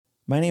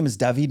My name is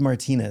David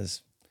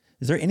Martinez.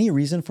 Is there any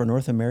reason for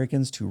North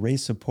Americans to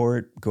raise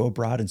support, go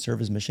abroad, and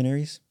serve as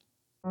missionaries?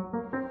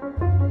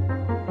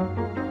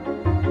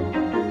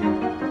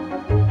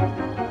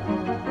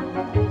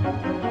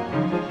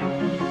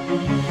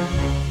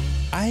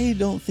 I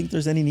don't think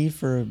there's any need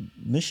for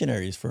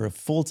missionaries, for a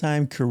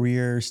full-time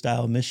career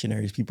style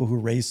missionaries, people who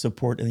raise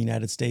support in the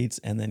United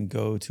States and then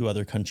go to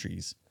other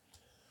countries.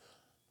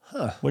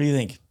 What do you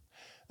think?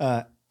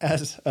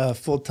 As a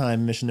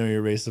full-time missionary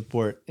who raise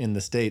support in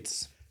the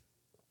States,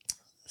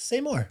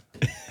 say more.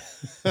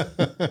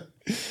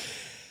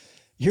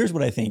 Here's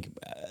what I think.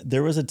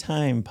 There was a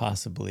time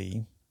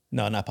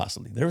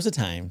there was a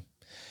time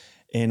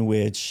in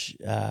which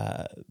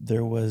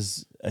there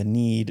was a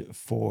need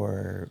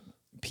for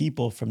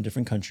people from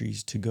different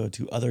countries to go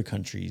to other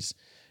countries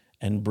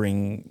and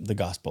bring the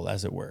gospel,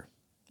 as it were,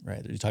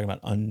 right? You're talking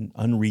about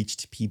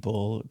unreached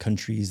people,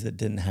 countries that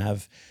didn't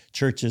have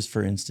churches,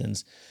 for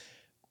instance.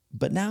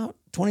 But now,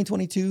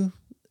 2022,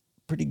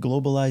 pretty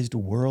globalized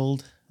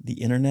world, the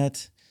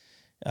internet,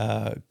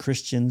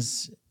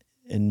 Christians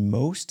in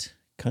most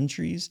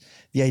countries,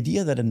 the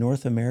idea that a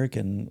North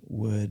American,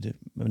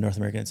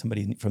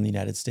 somebody from the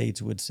United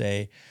States would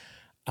say,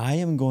 I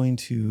am going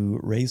to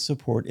raise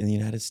support in the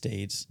United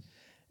States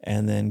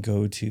and then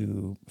go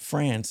to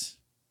France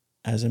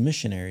as a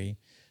missionary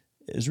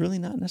is really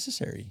not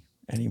necessary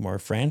anymore.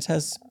 France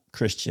has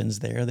Christians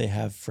there. They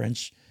have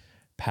French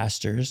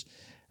pastors.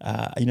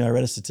 I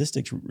read a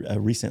statistics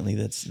recently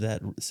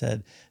that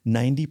said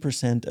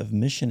 90% of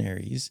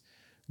missionaries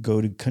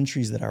go to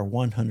countries that are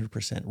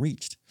 100%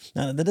 reached.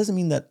 Now, that doesn't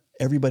mean that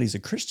everybody's a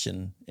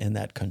Christian in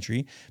that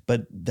country,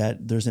 but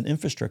that there's an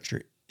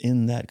infrastructure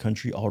in that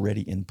country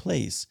already in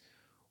place.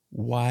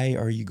 Why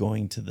are you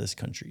going to this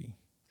country?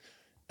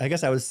 I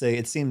guess I would say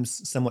it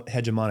seems somewhat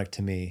hegemonic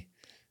to me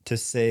to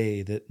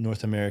say that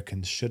North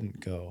Americans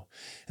shouldn't go.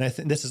 And I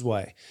think this is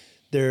why.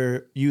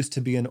 There used to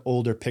be an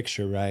older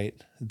picture, right?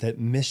 That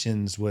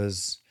missions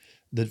was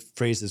the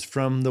phrases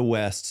from the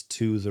West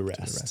to the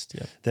rest.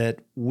 Yeah. That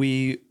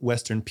we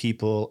Western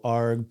people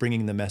are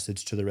bringing the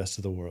message to the rest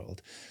of the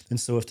world. And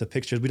so if the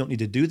picture is we don't need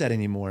to do that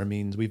anymore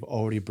means we've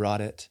already brought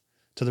it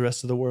to the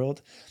rest of the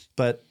world.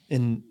 But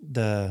in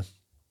the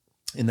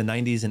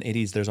 90s and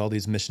 80s, there's all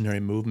these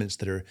missionary movements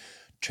that are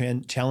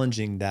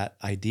challenging that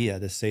idea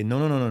to say,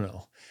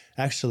 no.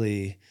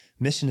 Actually,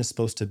 mission is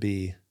supposed to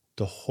be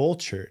the whole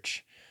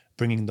church,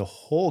 bringing the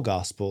whole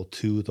gospel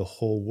to the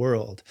whole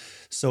world.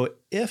 So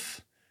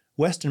if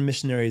Western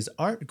missionaries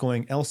aren't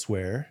going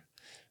elsewhere,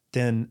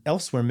 then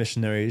elsewhere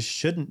missionaries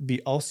shouldn't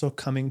be also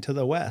coming to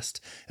the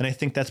West. And I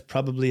think that's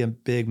probably a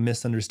big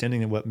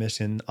misunderstanding of what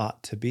mission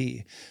ought to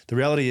be. The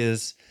reality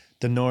is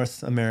the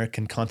North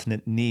American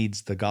continent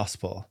needs the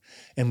gospel,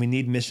 and we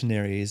need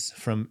missionaries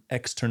from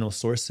external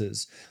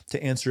sources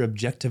to answer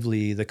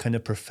objectively the kind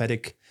of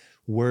prophetic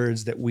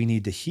words that we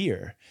need to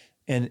hear.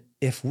 And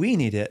if we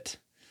need it,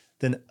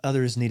 then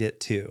others need it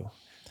too.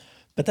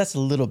 But that's a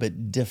little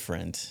bit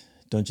different,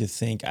 don't you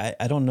think? I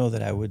don't know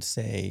that I would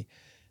say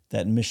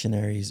that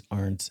missionaries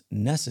aren't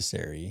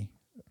necessary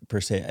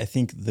per se. I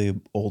think the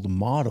old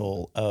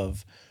model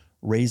of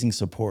raising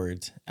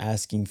support,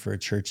 asking for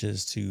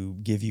churches to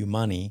give you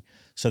money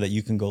so that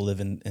you can go live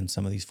in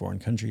some of these foreign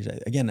countries.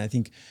 Again, I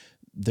think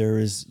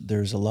there's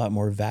a lot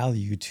more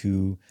value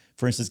to,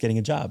 for instance, getting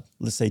a job.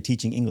 Let's say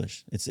teaching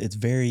English. It's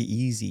very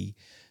easy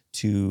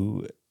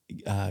to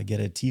get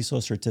a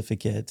TESOL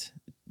certificate,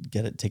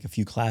 take a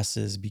few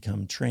classes,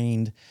 become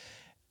trained,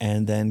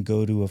 and then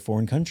go to a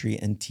foreign country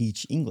and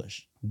teach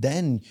English.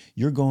 Then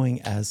you're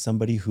going as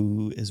somebody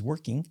who is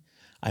working.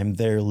 I'm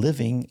there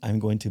living. I'm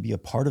going to be a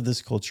part of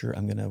this culture.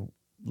 I'm going to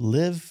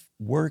live,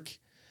 work,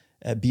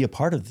 be a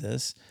part of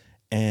this.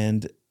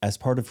 And as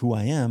part of who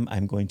I am,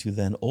 I'm going to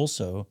then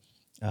also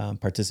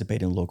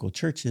participate in local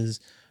churches,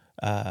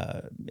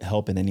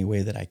 help in any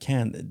way that I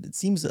can. It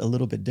seems a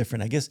little bit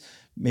different. I guess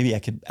maybe I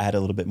could add a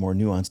little bit more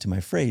nuance to my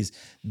phrase.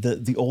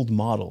 The old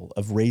model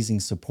of raising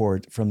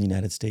support from the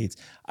United States,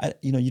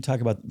 you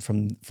talk about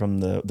from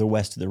the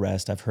West to the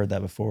rest. I've heard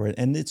that before.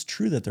 And it's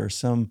true that there are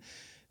some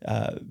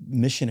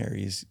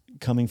missionaries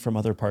coming from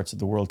other parts of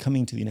the world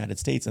coming to the United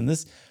States. And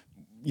this,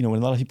 when a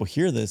lot of people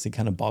hear this, it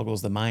kind of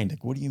boggles the mind.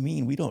 Like, what do you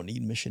mean? We don't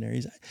need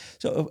missionaries.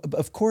 So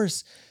of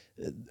course,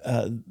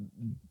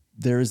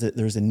 there's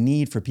a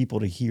need for people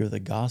to hear the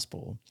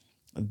gospel.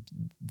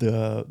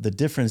 The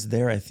difference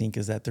there, I think,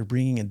 is that they're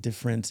bringing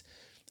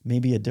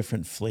maybe a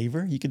different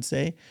flavor, you could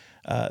say,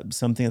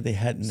 something that they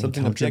hadn't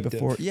encountered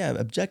before. Yeah,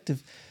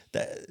 objective.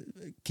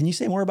 Can you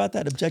say more about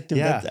that? Objective.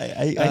 Yeah.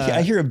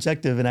 I hear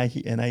objective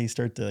and I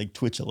start to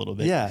twitch a little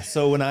bit. Yeah.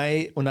 So when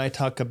I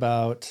talk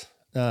about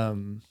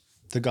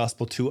the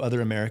gospel to other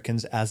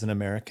Americans as an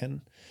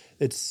American,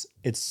 it's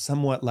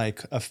somewhat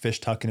like a fish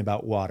talking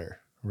about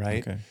water,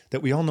 right? Okay.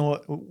 That we all know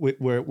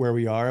where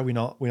we are. We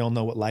all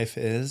know what life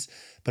is,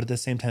 but at the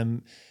same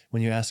time,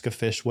 when you ask a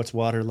fish, "What's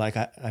water like?"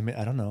 I mean,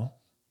 I don't know.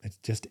 It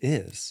just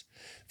is.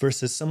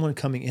 Versus someone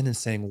coming in and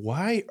saying,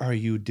 "Why are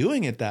you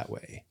doing it that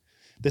way?"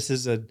 This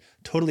is a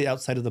totally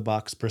outside of the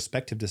box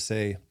perspective to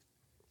say,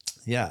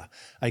 Yeah,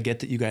 I get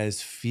that you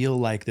guys feel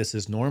like this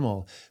is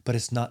normal, but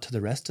it's not to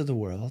the rest of the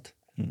world.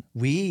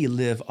 We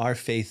live our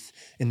faith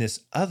in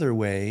this other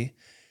way.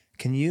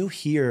 Can you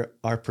hear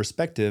our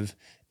perspective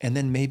and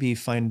then maybe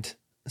find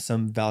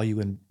some value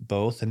in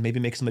both and maybe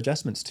make some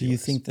adjustments to Do you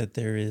yours? think that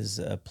there is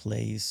a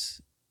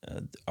place?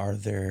 Are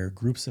there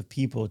groups of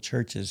people,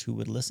 churches, who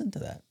would listen to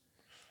that?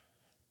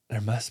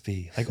 There must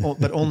be, like,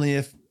 but only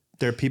if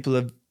they're people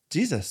of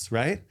Jesus,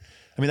 right?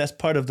 I mean, that's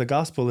part of the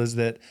gospel, is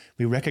that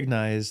we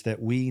recognize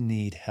that we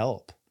need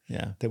help,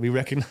 Yeah. that we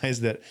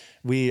recognize that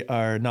we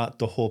are not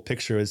the whole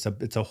picture. It's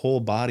a whole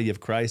body of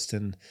Christ,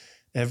 and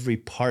every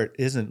part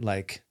isn't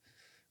like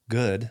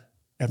good.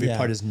 Every Yeah.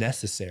 part is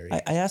necessary.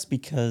 I ask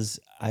because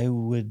I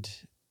would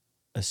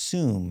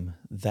assume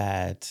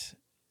that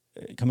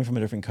coming from a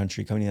different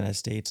country, coming to the United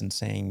States and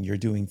saying you're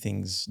doing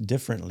things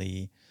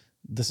differently,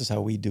 this is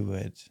how we do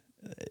it.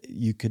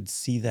 You could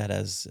see that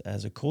as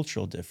a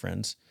cultural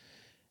difference.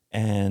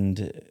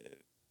 And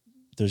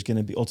there's going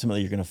to be,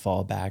 ultimately, you're going to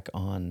fall back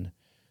on,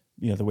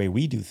 the way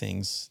we do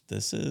things.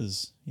 This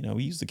is,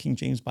 we use the King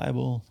James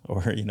Bible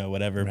or,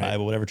 whatever Right.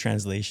 Bible, whatever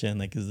translation,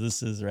 like, 'cause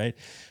this is right.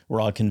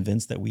 We're all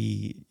convinced that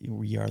we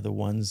are the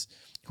ones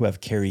who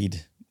have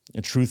carried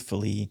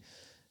truthfully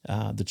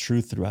the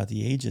truth throughout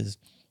the ages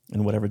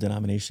in whatever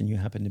denomination you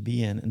happen to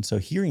be in. And so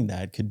hearing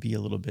that could be a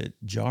little bit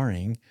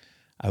jarring.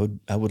 I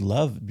would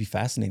love, it'd be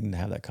fascinating to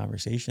have that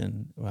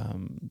conversation,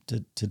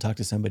 to talk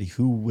to somebody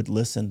who would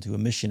listen to a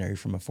missionary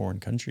from a foreign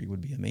country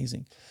would be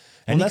amazing.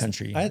 Any Well,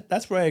 country.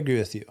 that's where I agree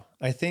with you.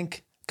 I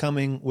think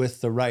coming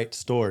with the right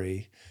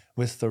story,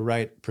 with the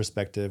right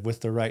perspective, with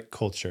the right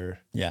culture.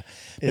 Yeah.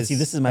 But see,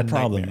 this is my a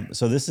problem. nightmare.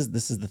 So this is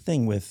the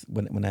thing with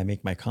when I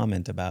make my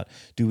comment about,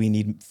 do we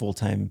need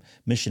full-time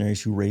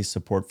missionaries who raise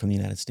support from the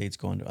United States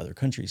going to other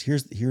countries?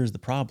 Here's the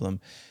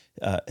problem.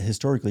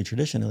 Historically,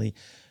 traditionally,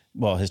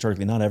 well,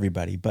 historically, not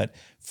everybody, but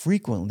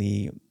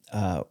frequently,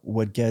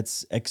 what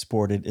gets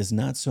exported is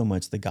not so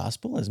much the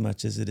gospel as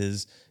much as it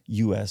is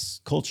U.S.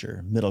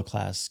 culture, middle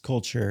class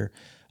culture,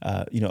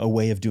 a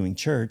way of doing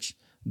church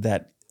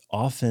that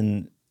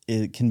often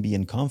it can be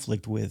in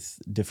conflict with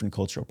different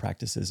cultural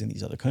practices in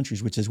these other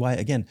countries, which is why,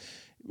 again,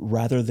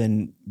 rather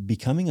than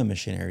becoming a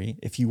missionary,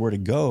 if you were to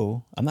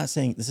go, I'm not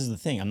saying, this is the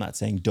thing, I'm not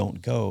saying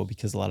don't go,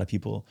 because a lot of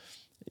people,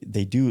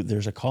 they do,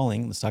 there's a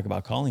calling. Let's talk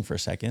about calling for a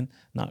second.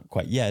 Not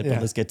quite yet, but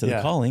let's get to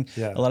the calling.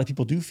 Yeah. A lot of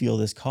people do feel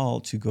this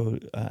call to go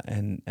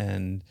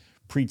and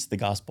preach the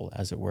gospel,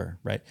 as it were,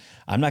 right?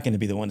 I'm not going to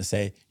be the one to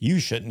say you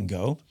shouldn't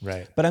go,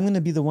 Right. but I'm going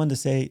to be the one to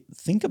say,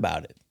 think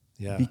about it.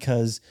 Yeah.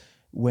 Because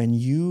when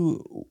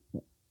you,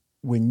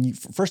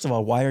 first of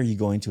all, why are you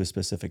going to a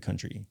specific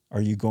country?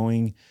 Are you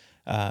going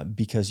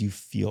because you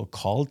feel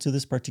called to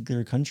this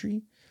particular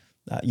country?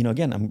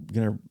 Again, I'm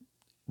going to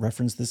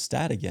reference this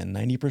stat again.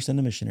 90%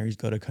 of missionaries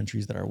go to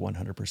countries that are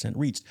 100%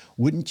 reached.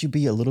 Wouldn't you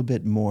be a little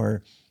bit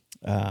more,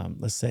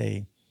 let's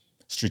say,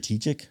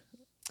 strategic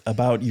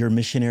about your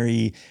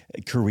missionary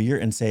career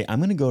and say, I'm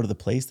going to go to the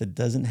place that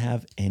doesn't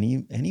have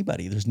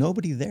anybody. There's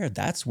nobody there.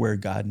 That's where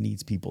God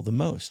needs people the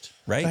most,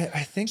 right?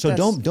 I think so.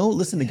 that's- Don't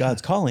listen to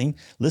God's calling.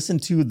 Listen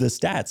to the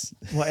stats.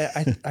 Well,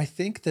 I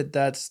think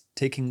that's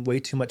taking way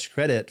too much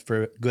credit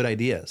for good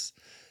ideas.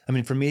 I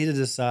mean, for me to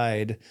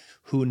decide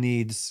who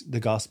needs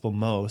the gospel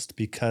most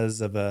because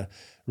of a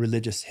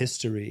religious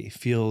history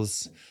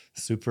feels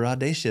super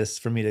audacious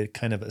for me to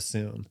kind of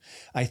assume.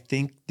 I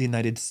think the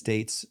United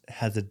States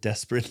has a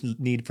desperate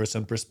need for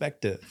some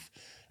perspective.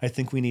 I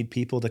think we need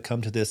people to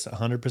come to this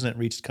 100%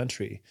 reached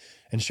country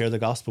and share the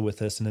gospel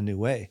with us in a new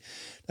way.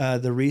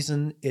 The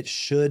reason it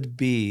should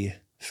be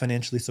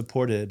financially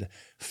supported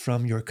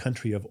from your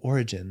country of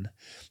origin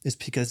is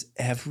because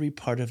every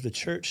part of the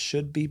church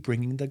should be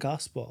bringing the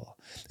gospel.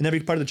 And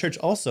every part of the church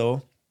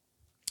also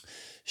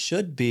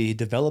should be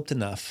developed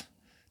enough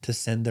to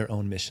send their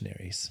own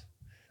missionaries.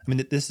 I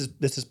mean, this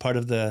is part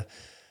of the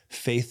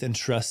faith and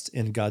trust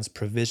in God's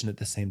provision at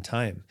the same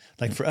time.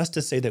 Like, for us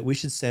to say that we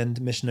should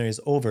send missionaries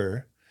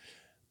over,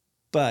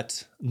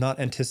 but not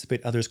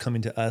anticipate others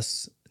coming to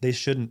us, they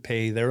shouldn't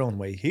pay their own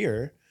way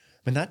here.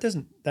 I mean,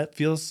 that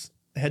feels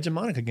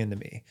hegemonic again to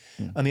me.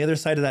 On the other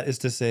side of that is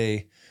to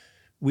say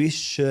we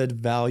should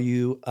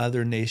value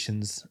other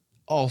nations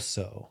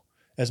also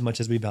as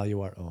much as we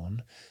value our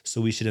own.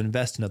 So we should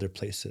invest in other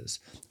places.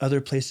 Other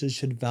places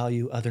should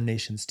value other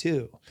nations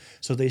too.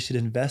 So they should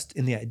invest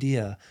in the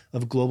idea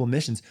of global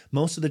missions.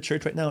 Most of the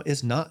church right now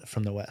is not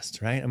from the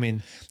West, right? I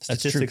mean,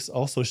 statistics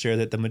also share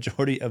that the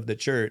majority of the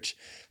church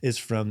is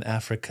from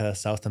Africa,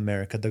 South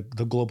America, the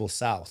global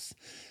South.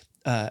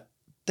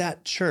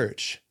 That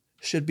church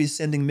should be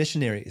sending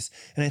missionaries.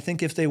 And I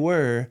think if they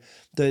were,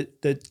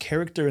 the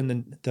character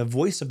and the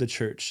voice of the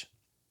church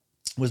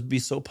would be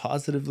so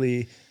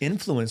positively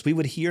influenced. We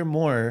would hear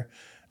more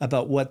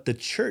about what the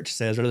church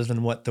says rather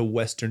than what the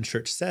Western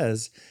church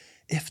says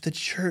if the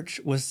church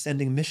was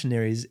sending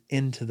missionaries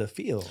into the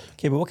field.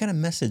 Okay, but what kind of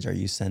message are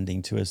you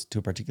sending to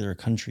a particular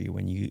country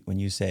when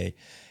you say,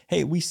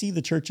 hey, we see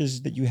the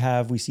churches that you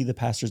have, we see the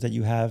pastors that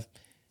you have.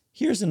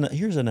 Here's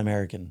an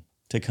American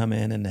to come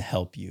in and to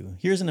help you.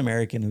 Here's an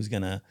American who's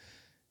gonna,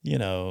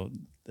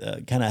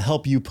 kind of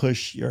help you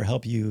push or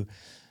help you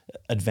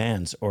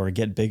advance or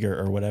get bigger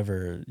or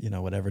whatever,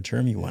 whatever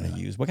term you want to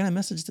use. What kind of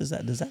message does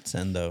that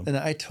send though? And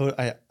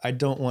I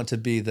don't want to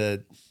be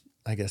the,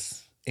 I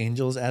guess,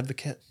 angel's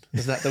advocate.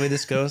 Is that the way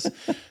this goes?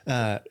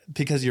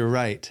 Because you're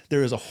right.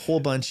 There is a whole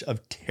bunch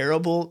of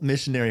terrible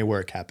missionary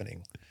work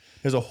happening.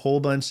 There's a whole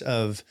bunch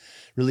of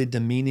really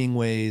demeaning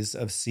ways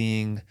of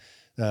seeing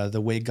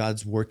the way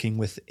God's working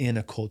within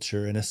a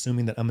culture and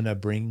assuming that I'm going to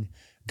bring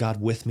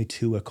God with me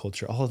to a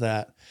culture. All of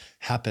that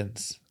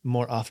happens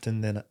more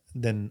often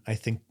than I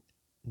think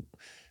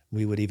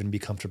we would even be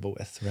comfortable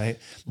with, right?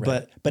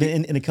 But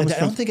it comes I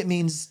don't think it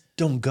means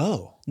don't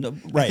go. No,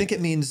 right. I think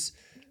it means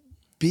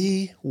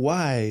be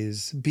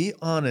wise, be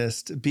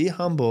honest, be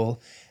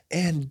humble,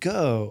 and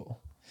go.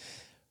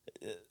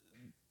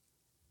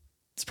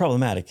 It's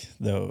problematic,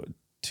 though,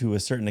 to a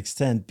certain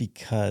extent,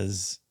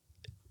 because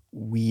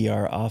we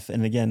are often,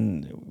 and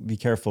again, be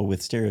careful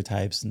with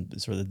stereotypes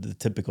and sort of the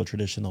typical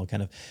traditional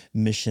kind of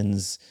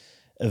missions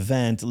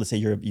event. Let's say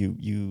you're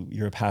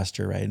a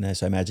pastor, right? And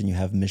so I imagine you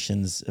have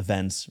missions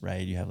events,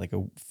 right? You have like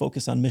a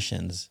focus on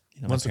missions.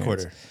 Once a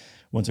quarter.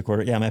 Once a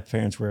quarter. Yeah, my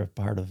parents were a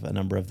part of a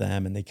number of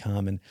them, and they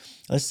come, and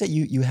let's say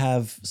you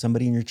have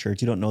somebody in your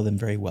church, you don't know them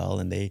very well,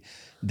 and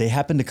they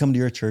happen to come to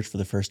your church for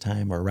the first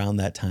time or around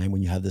that time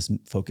when you have this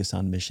focus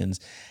on missions,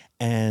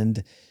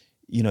 and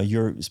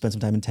you're spent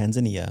some time in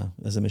Tanzania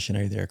as a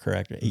missionary there,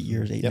 correct? 8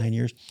 years, 9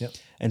 years. Yep.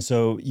 And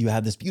so you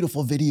have this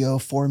beautiful video,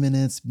 4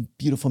 minutes,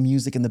 beautiful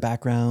music in the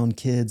background,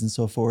 kids and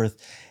so forth.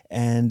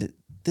 And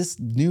this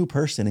new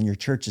person in your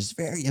church is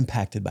very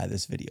impacted by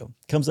this video,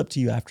 comes up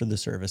to you after the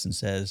service and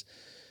says,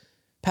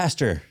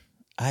 "Pastor,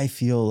 I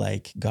feel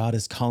like God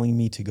is calling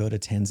me to go to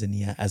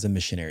Tanzania as a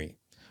missionary."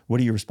 What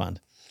do you respond?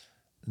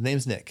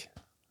 Name's Nick.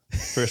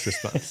 First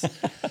response.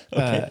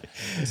 Okay.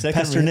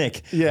 Pastor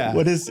Nick. Yeah.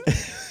 What is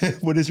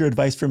your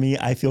advice for me?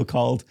 I feel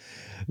called,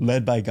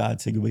 led by God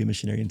to go be a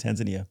missionary in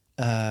Tanzania.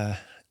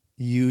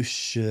 You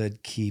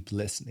should keep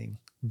listening.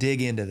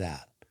 Dig into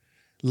that.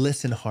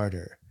 Listen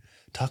harder.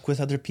 Talk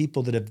with other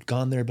people that have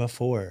gone there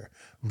before.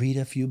 Read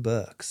a few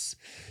books.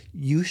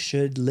 You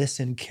should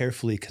listen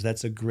carefully because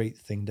that's a great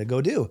thing to go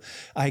do.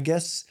 I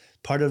guess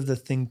part of the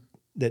thing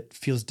that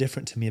feels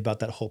different to me about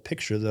that whole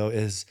picture, though,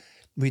 is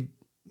we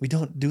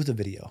don't do the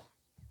video,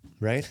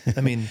 right?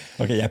 I mean,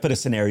 okay, I put a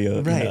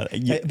scenario. Right.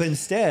 But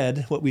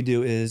instead, what we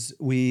do is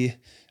we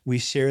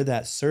share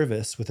that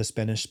service with a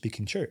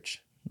Spanish-speaking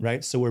church,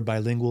 right? So we're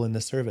bilingual in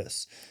the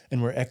service,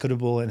 and we're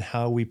equitable in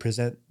how we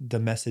present the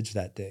message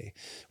that day.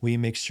 We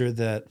make sure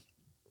that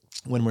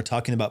when we're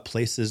talking about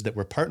places that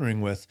we're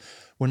partnering with,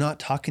 we're not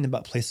talking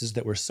about places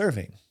that we're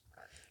serving.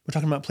 We're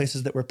talking about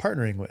places that we're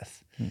partnering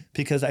with,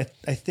 because I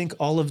think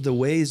all of the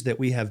ways that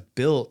we have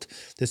built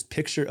this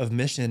picture of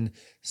mission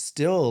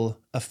still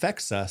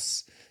affects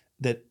us,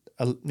 that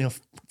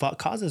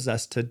causes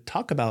us to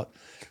talk about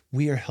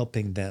we are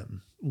helping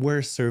them,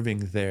 we're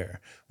serving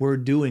there, we're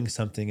doing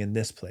something in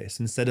this place,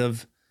 instead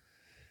of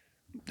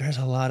there's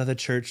a lot of the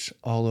church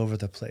all over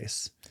the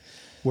place.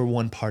 We're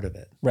one part of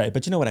it, right?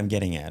 But you know what I'm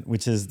getting at,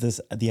 which is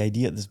this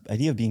idea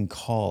of being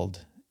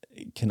called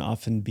can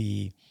often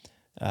be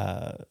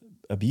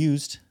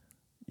abused.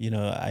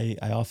 I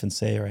often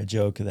say, or I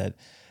joke that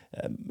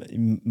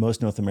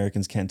most North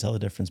Americans can't tell the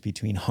difference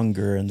between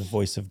hunger and the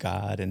voice of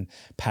God and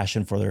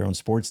passion for their own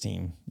sports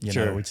team,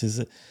 Sure. which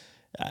is,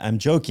 I'm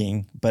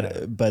joking,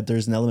 but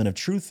there's an element of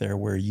truth there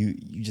where you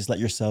just let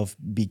yourself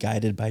be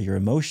guided by your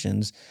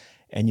emotions,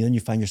 and then you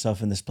find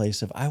yourself in this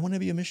place of, I want to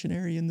be a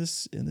missionary in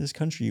this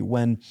country,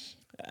 when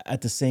at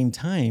the same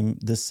time,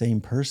 this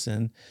same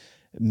person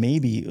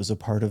maybe was a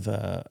part of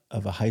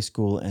a high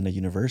school and a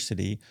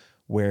university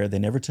where they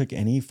never took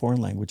any foreign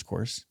language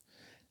course,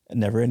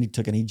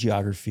 took any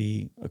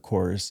geography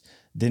course,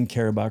 didn't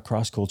care about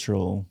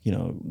cross-cultural,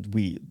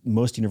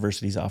 most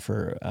universities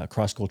offer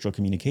cross-cultural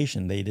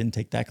communication. They didn't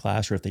take that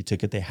class, or if they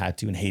took it, they had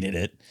to and hated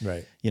it.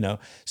 Right.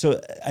 So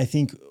I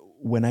think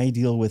when I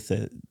deal with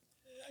it,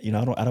 I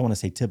don't want to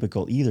say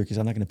typical either, because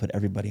I'm not going to put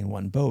everybody in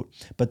one boat,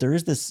 but there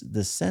is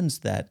this sense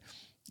that,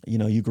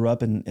 you grew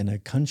up in a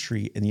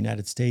country in the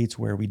United States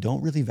where we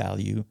don't really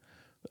value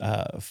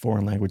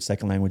foreign language,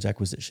 second language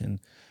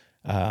acquisition.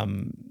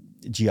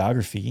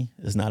 Geography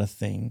is not a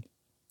thing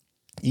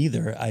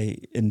either.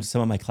 In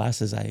some of my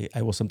classes,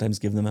 I will sometimes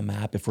give them a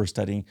map. If we're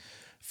studying,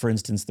 for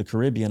instance, the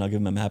Caribbean, I'll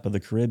give them a map of the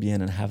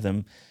Caribbean and have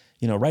them,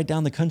 write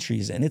down the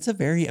countries. And it's a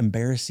very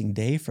embarrassing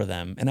day for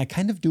them. And I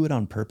kind of do it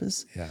on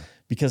purpose,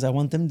 because I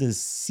want them to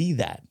see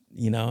that,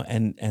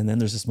 and then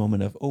there's this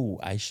moment of, oh,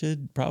 I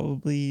should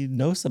probably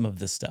know some of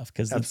this stuff,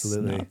 because it's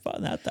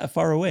not that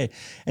far away.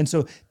 And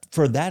so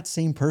for that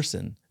same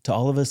person to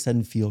all of a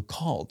sudden feel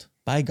called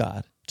by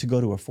God to go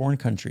to a foreign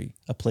country,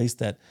 a place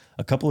that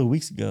a couple of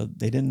weeks ago,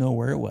 they didn't know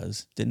where it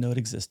was, didn't know it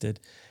existed.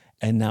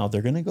 And now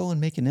they're going to go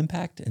and make an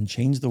impact and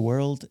change the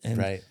world. And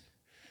right.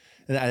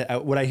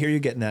 And what I hear you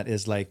getting at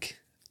is like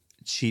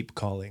cheap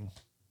calling.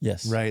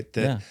 Yes. Right.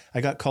 That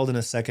I got called in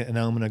a second and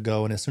now I'm going to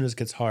go. And as soon as it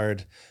gets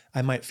hard,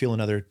 I might feel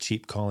another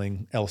cheap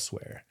calling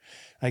elsewhere.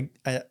 I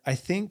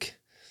think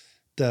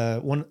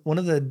one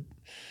of the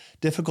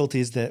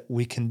difficulties that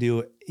we can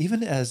do,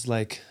 even as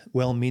like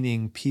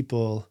well-meaning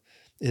people,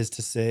 is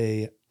to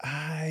say,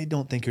 I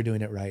don't think you're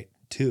doing it right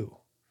too.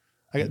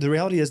 The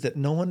reality is that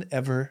no one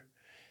ever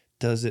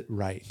does it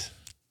right.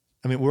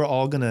 I mean, we're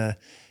all going to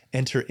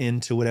enter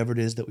into whatever it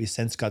is that we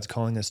sense God's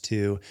calling us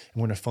to,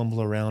 and we're going to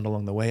fumble around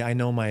along the way. I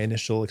know my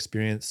initial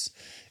experience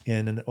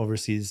in an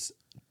overseas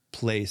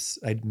place,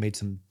 I'd made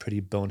some pretty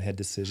bonehead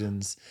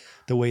decisions.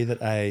 The way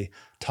that I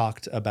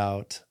talked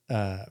about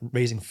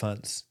raising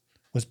funds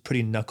was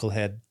pretty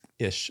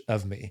knucklehead-ish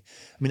of me.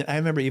 I mean, I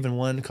remember even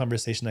one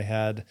conversation I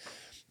had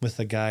with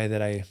a guy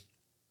that I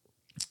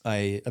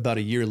about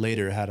a year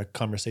later had a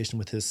conversation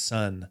with his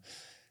son,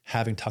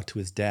 having talked to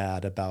his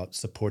dad about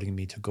supporting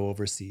me to go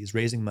overseas,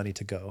 raising money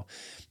to go.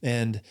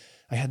 And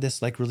I had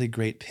this like really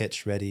great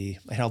pitch ready.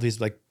 I had all these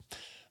like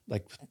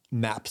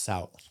maps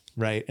out,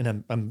 right?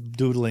 And I'm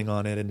doodling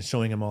on it and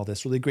showing him all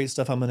this really great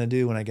stuff I'm going to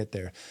do when I get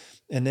there.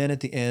 And then at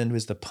the end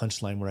was the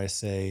punchline where I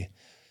say,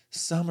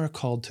 some are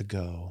called to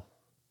go,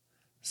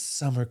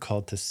 some are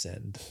called to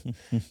send.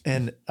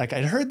 And like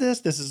I'd heard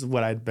this is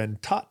what I'd been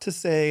taught to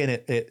say. And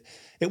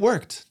it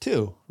worked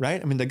too,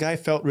 right? I mean, the guy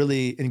felt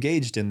really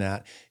engaged in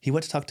that. He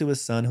went to talk to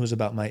his son, who was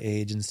about my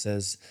age, and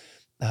says,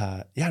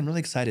 yeah, I'm really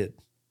excited.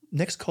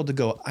 Next called to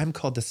go, I'm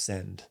called to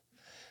send.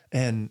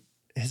 And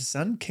his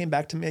son came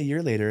back to me a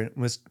year later and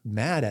was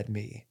mad at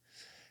me.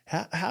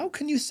 How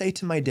can you say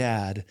to my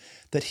dad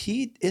that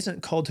he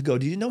isn't called to go?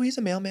 Do you know he's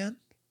a mailman?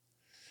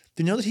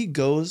 Do you know that he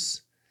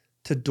goes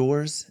to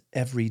doors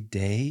every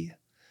day,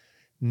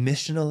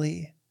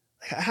 missionally?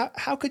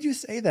 How could you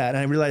say that? And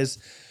I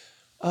realized,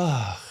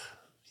 oh,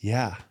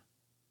 yeah,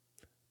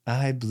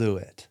 I blew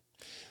it.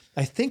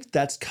 I think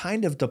that's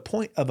kind of the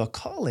point of a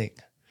calling.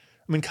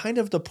 I mean, kind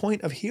of the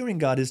point of hearing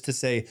God is to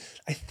say,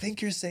 I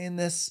think you're saying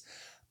this.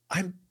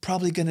 I'm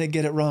probably going to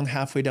get it wrong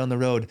halfway down the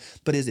road,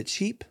 but is it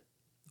cheap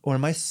or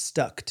am I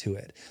stuck to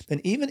it?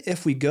 And even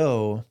if we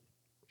go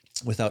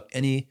without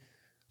any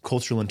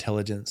cultural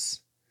intelligence,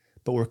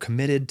 but we're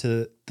committed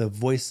to the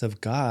voice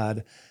of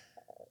God,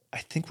 I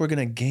think we're going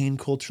to gain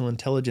cultural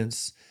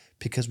intelligence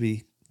because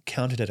we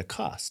count it at a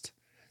cost.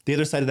 The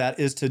other side of that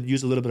is to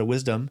use a little bit of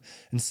wisdom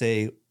and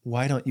say,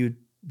 why don't you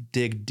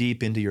dig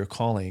deep into your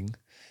calling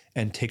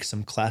and take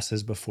some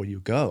classes before you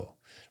go?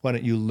 Why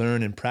don't you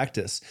learn and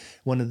practice?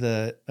 One of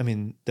the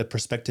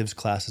perspectives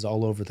classes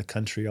all over the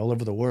country, all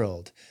over the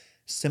world,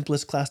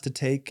 simplest class to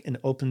take and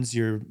opens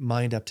your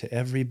mind up to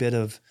every bit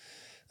of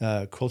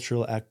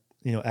cultural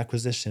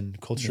acquisition,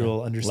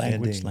 cultural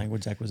understanding.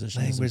 Language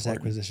acquisition. Language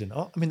acquisition.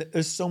 Oh, I mean,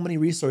 there's so many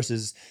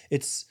resources.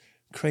 It's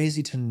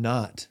crazy to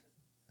not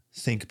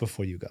think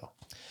before you go.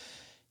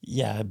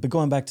 Yeah, but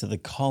going back to the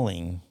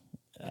calling,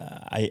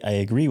 I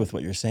agree with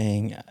what you're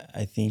saying.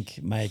 I think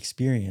my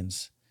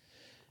experience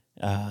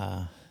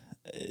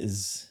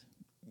is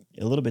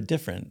a little bit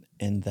different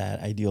in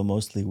that I deal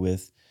mostly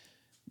with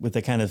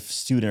the kind of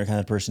student or kind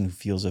of person who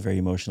feels a very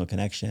emotional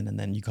connection, and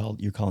then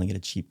you're calling it a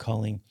cheap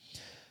calling.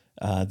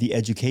 The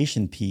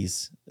education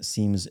piece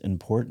seems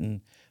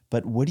important,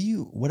 but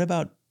what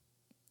about,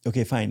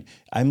 okay, fine,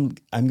 I'm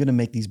going to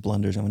make these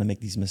blunders, I'm going to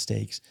make these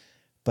mistakes,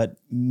 but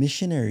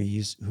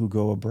missionaries who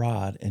go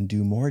abroad and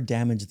do more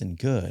damage than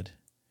good,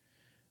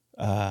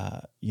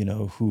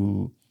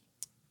 who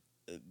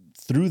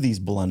through these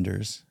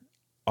blunders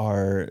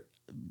are,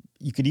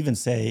 you could even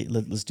say,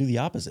 let's do the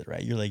opposite,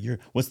 right?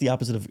 What's the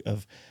opposite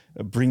of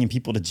bringing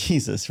people to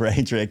Jesus,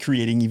 right? Right?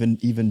 Creating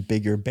even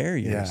bigger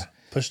barriers. Yeah,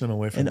 pushing them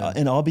away from them.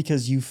 And all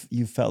because you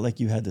felt like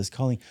you had this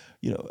calling.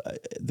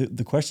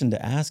 The question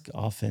to ask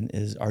often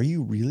is, are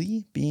you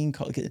really being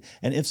called?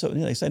 And if so,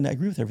 like I said, I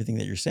agree with everything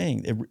that you're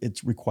saying.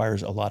 It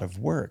requires a lot of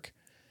work.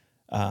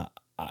 I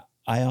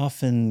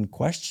often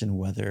question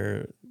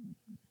whether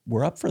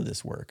we're up for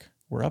this work.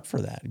 We're up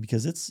for that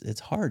because it's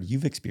hard.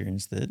 You've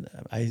experienced it.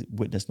 I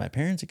witnessed my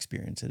parents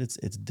experience it. It's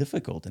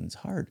difficult and it's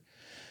hard.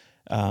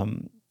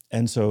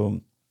 And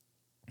so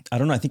I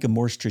don't know. I think a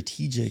more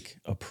strategic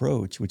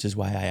approach, which is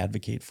why I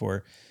advocate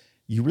for,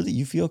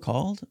 you feel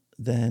called,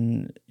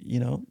 then,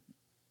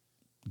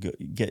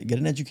 get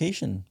an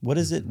education. What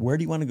is it? Where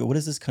do you want to go? What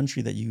is this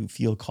country that you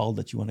feel called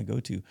that you want to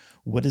go to?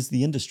 What is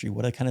the industry?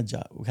 What kind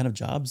of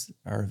jobs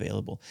are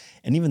available?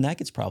 And even that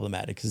gets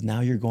problematic because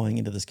now you're going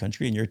into this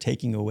country and you're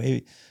taking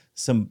away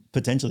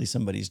potentially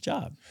somebody's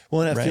job.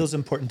 Well, and it right? feels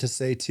important to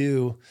say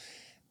too,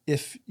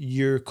 if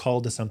you're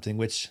called to something,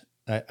 which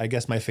I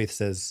guess my faith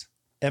says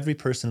every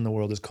person in the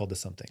world is called to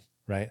something,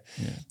 right?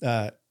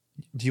 Yeah.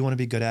 Do you want to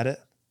be good at it?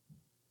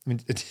 I mean,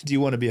 do you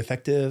want to be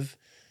effective?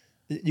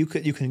 You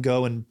can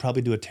go and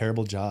probably do a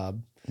terrible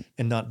job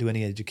and not do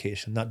any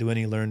education, not do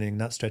any learning,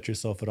 not stretch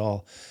yourself at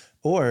all.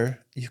 Or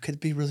you could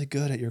be really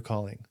good at your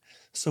calling.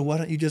 So why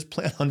don't you just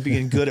plan on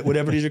being good at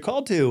whatever it is you're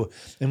called to?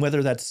 And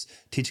whether that's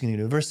teaching in a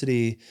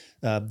university,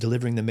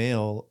 delivering the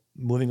mail,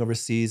 moving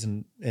overseas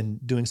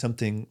and doing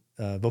something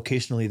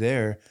vocationally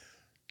there,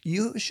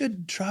 you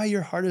should try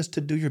your hardest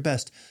to do your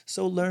best.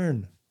 So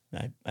learn.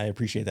 I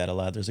appreciate that a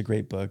lot. There's a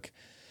great book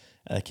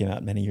that came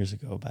out many years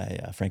ago by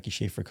Frankie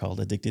Schaeffer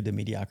called Addicted to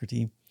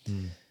Mediocrity.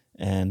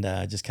 and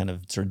just kind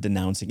of sort of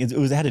denouncing. It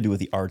had to do with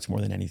the arts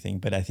more than anything,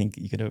 but I think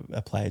you could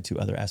apply it to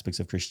other aspects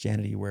of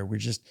Christianity where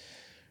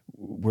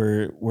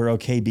we're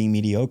okay being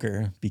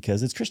mediocre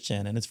because it's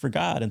Christian and it's for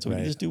God, and so we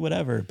can just do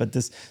whatever. But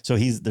there's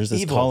this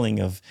Evil. calling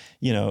of,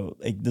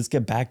 like, let's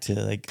get back to,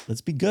 like,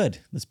 let's be good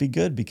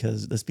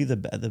because let's be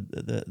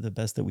the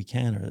best that we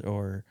can,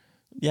 or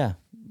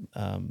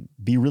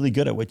be really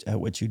good at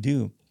what you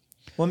do.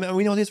 Well, man,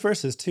 we know these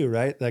verses too,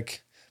 right?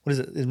 Like, what is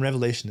it in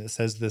Revelation? It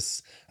says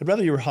this: "I'd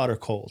rather you were hot or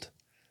cold,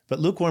 but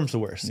lukewarm's the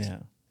worst." Yeah.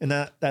 And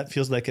that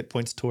feels like it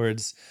points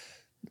towards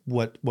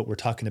what we're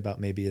talking about.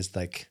 Maybe is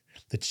like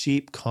the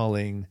cheap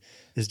calling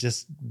is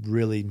just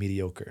really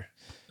mediocre.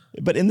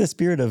 But in the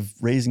spirit of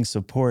raising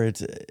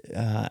support,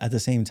 at the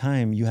same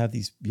time, you have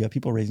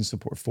people raising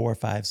support $4,000,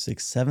 $5,000,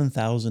 $6,000,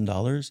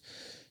 $7,000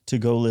 to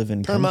go live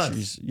in Per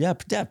countries. Yeah,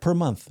 per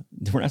month.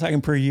 We're not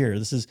talking per year.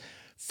 This is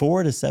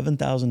 $4,000 to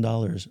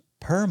 $7,000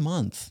 per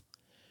month,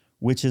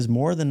 which is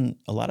more than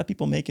a lot of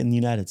people make in the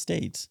United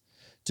States,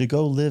 to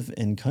go live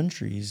in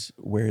countries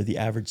where the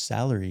average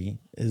salary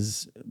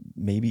is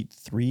maybe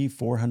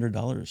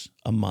 $300-$400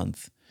 a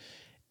month.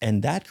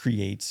 And that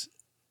creates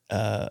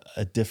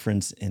a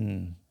difference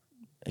in,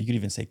 you could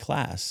even say,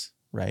 class,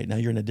 right? Now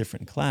you're in a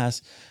different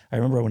class. I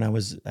remember when I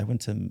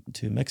went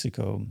to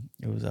Mexico,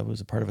 I was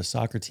a part of a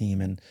soccer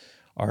team, and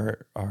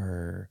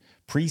our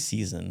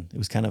preseason, it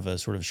was kind of a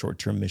sort of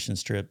short-term mission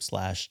trip /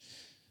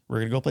 we're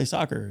going to go play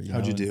soccer.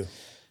 How'd you do?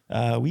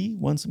 We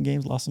won some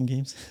games, lost some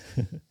games.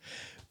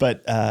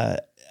 But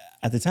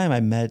at the time I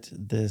met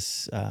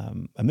this,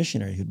 a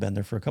missionary who'd been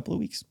there for a couple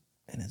of weeks,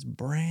 and his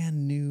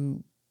brand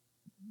new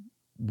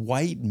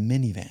white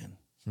minivan,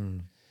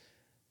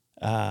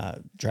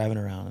 driving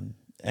around,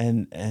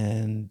 and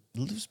it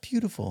was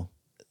beautiful.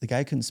 The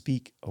guy couldn't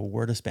speak a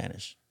word of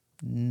Spanish,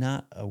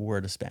 not a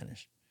word of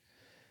Spanish.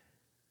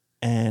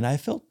 And I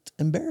felt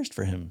embarrassed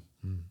for him.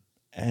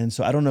 And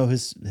so I don't know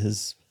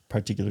his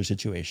particular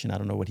situation. I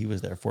don't know what he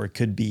was there for. It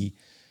could be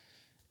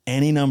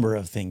any number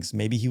of things.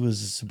 Maybe he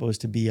was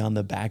supposed to be on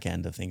the back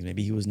end of things.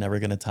 Maybe he was never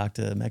going to talk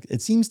to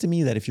It seems to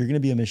me that if you're going to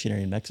be a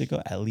missionary in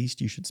Mexico, at least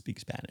you should speak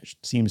Spanish.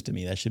 Seems to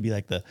me that should be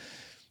like the,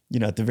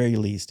 at the very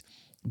least.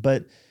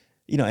 But,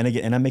 and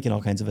again, and I'm making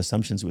all kinds of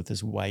assumptions with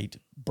this white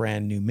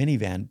brand new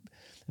minivan.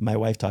 My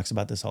wife talks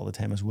about this all the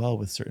time as well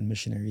with certain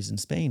missionaries in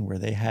Spain, where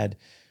they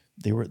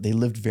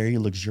lived very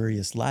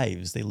luxurious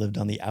lives. They lived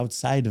on the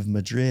outside of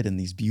Madrid in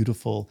these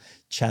beautiful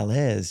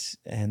chalets,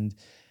 and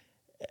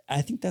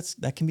I think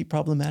that can be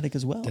problematic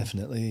as well.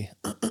 Definitely.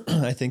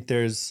 I think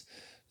there's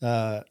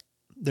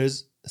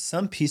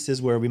some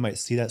pieces where we might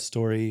see that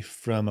story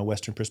from a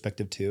Western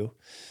perspective too,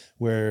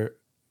 where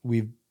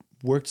we've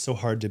worked so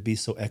hard to be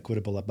so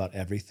equitable about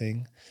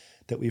everything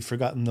that we've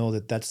forgotten, though,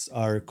 that that's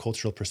our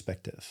cultural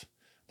perspective.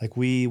 Like,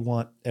 we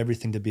want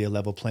everything to be a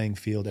level playing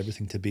field,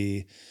 everything to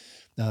be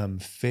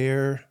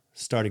fair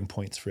starting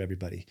points for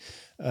everybody.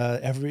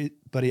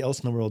 Everybody else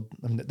in the world,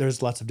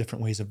 there's lots of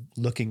different ways of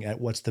looking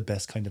at what's the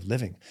best kind of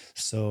living.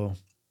 So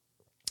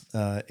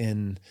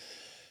in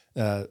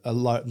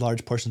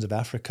large portions of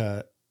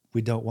Africa,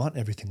 we don't want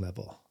everything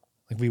level.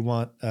 Like, we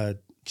want a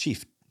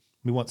chief.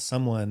 We want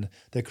someone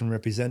that can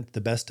represent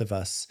the best of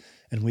us,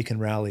 and we can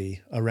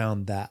rally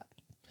around that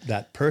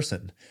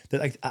person. That,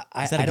 like,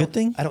 is that a good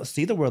thing? I don't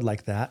see the world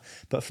like that,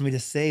 but for me to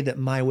say that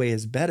my way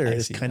is better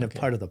is kind of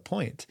part of the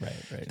point.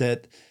 Right.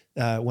 That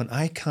when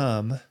I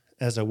come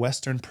as a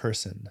Western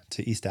person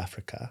to East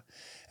Africa,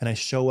 and I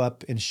show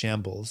up in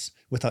shambles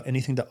without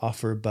anything to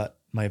offer but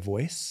my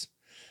voice,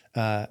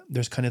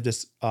 there's kind of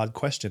this odd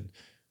question: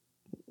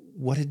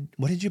 What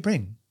did you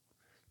bring?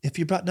 If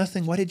you brought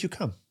nothing, why did you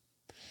come?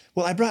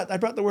 Well, I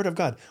brought the word of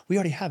God. We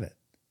already have it.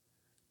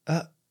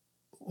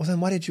 Well, then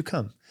why did you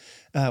come?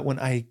 When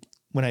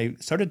I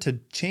started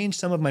to change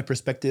some of my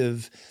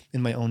perspective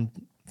in my own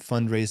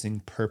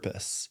fundraising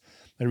purpose,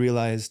 I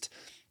realized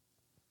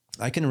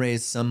I can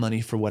raise some money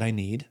for what I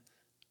need.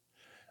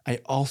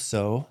 I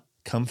also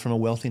come from a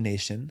wealthy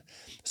nation,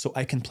 so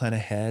I can plan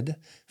ahead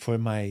for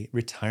my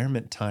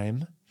retirement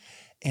time.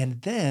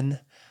 And then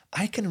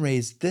I can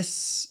raise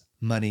this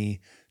money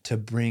to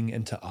bring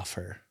and to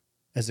offer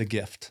as a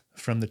gift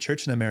from the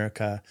church in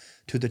America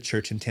to the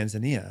church in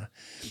Tanzania.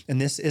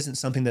 And this isn't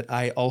something that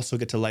I also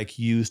get to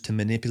use to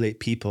manipulate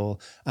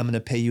people. I'm going to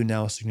pay you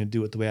now, so you're going to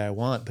do it the way I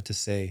want, but to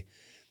say,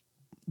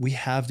 we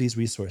have these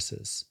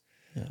resources.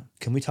 Yeah.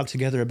 Can we talk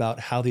together about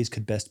how these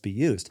could best be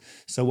used?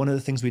 So one of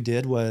the things we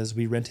did was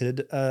we rented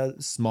a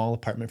small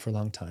apartment for a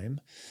long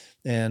time,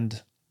 and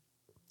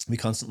we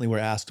constantly were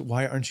asked,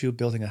 why aren't you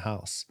building a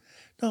house?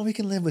 No, we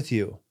can live with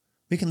you.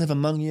 We can live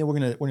among you.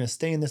 We're gonna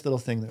stay in this little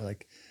thing. They're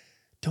like,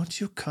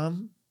 don't you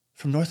come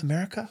from North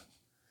America?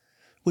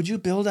 Would you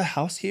build a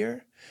house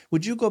here?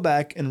 Would you go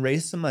back and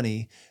raise some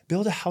money,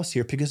 build a house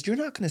here, because you're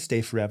not going to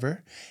stay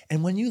forever.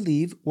 And when you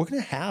leave, we're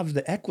going to have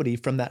the equity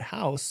from that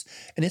house,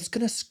 and it's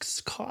going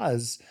to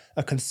cause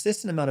a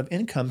consistent amount of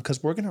income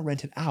because we're going to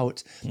rent it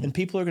out and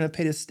people are going to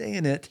pay to stay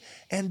in it.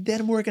 And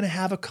then we're going to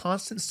have a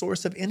constant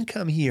source of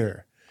income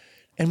here.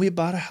 And we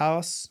bought a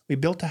house. We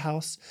built a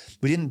house.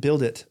 We didn't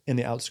build it in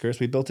the outskirts.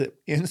 We built it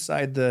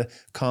inside the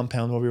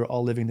compound where we were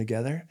all living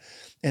together.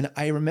 And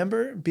I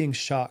remember being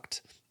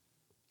shocked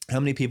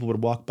how many people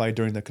would walk by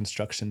during the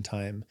construction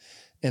time,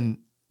 and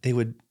they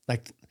would,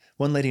 like,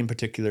 one lady in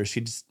particular,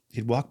 she'd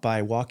walk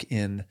by, walk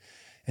in,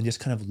 and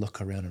just kind of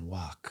look around and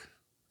walk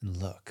and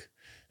look.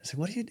 I said,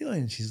 "What are you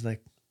doing?" And she's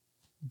like,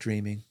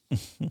 "Dreaming."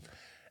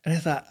 And I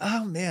thought,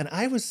 oh man,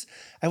 I was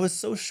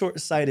so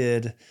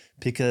short-sighted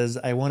because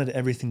I wanted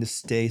everything to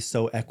stay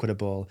so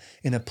equitable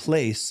in a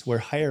place where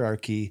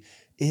hierarchy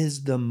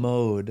is the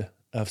mode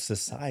of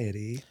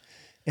society.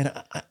 And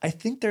I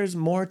think there's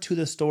more to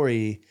the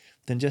story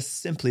than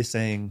just simply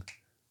saying,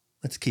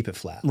 let's keep it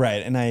flat.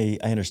 Right. And I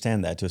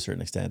understand that to a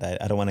certain extent.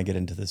 I don't want to get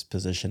into this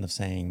position of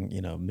saying,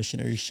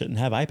 missionaries shouldn't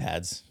have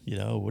iPads.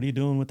 What are you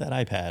doing with that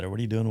iPad, or what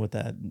are you doing with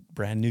that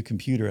brand new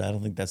computer? I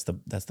don't think that's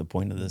the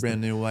point of this.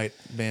 Brand new white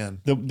van.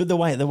 The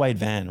white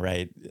van,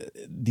 right?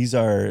 These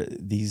are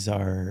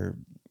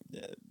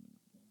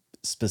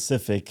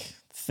specific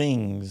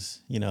things,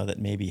 that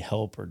maybe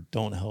help or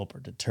don't help or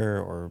deter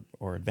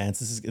or advance.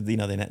 This is,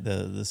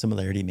 the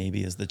similarity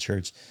maybe is the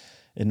church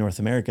in North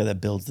America that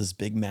builds this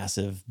big,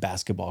 massive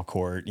basketball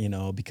court,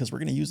 because we're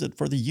going to use it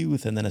for the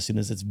youth. And then as soon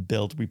as it's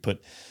built,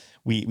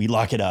 we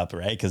lock it up,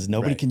 right? Because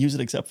nobody can use it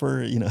except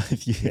for,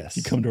 if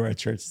you come to our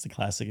church, it's a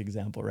classic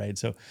example, right?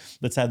 So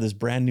let's have this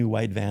brand new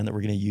white van that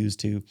we're going to use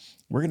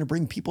we're going to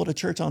bring people to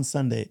church on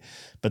Sunday,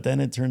 but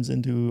then it turns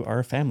into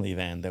our family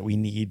van that we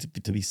need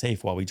to be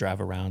safe while we drive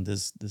around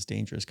this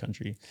dangerous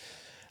country.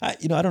 I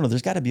don't know.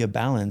 There's got to be a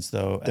balance,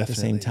 though, Definitely. At the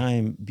same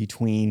time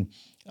between,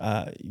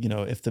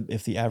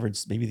 if the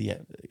average,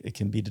 it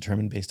can be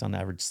determined based on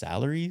average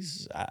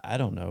salaries. I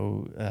don't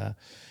know.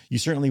 You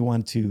certainly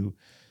want to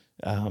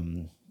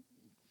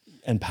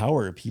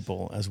empower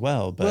people as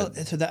well. But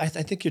so that, I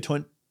think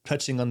you're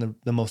touching on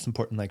the most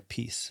important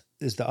piece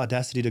is the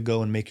audacity to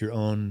go and make your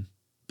own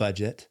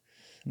budget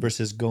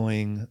versus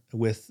going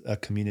with a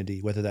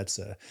community, whether that's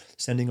a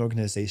sending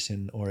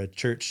organization or a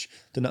church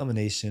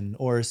denomination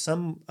or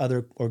some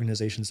other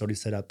organization that's already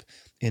set up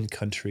in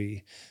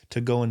country,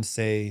 to go and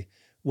say,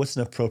 what's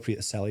an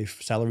appropriate salary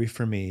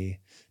for me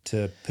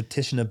to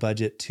petition a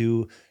budget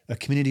to a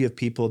community of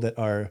people that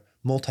are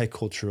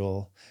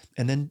multicultural,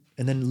 and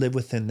then live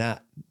within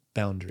that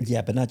boundary.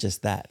 Yeah, but not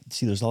just that.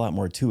 See, there's a lot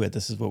more to it.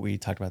 This is what we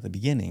talked about at the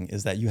beginning,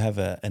 is that you have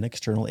an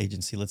external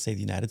agency, let's say the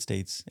United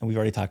States, and we've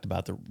already talked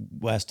about the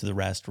west to the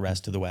rest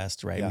to the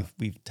west, right? Yeah.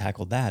 We've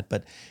tackled that,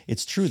 but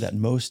it's true that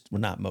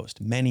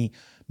many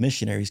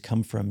missionaries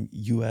come from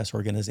U.S.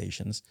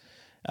 organizations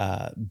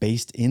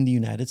based in the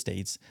United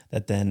States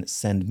that then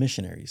send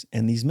missionaries,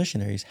 and these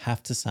missionaries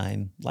have to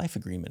sign life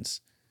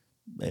agreements,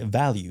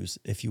 values,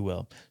 if you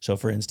will. So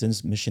for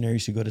instance,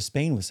 missionaries who go to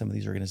Spain with some of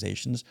these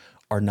organizations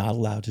are not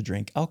allowed to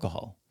drink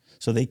alcohol.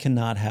 So they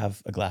cannot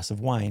have a glass of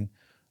wine,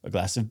 a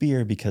glass of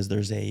beer, because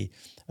there's a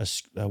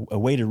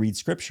way to read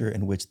scripture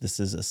in which this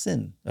is a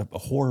sin, a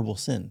horrible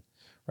sin,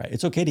 right?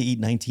 It's okay to eat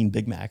 19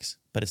 Big Macs,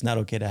 but it's not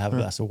okay to have a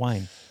glass of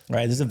wine,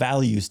 right? There's a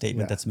value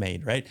statement that's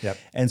made, right? Yep.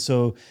 And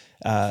so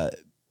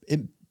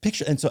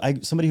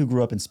somebody who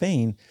grew up in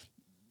Spain,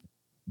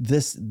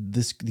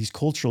 these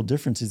cultural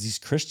differences, these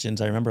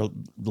Christians, I remember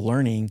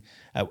learning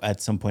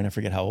at some point, I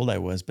forget how old I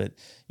was, but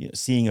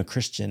seeing a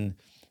Christian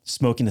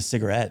smoking a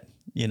cigarette,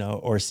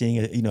 or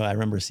seeing I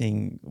remember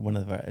seeing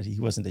he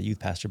wasn't a youth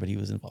pastor, but he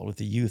was involved with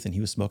the youth, and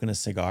he was smoking a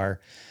cigar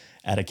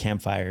at a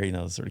campfire,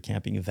 sort of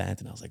camping event.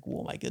 And I was like,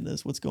 "Whoa, my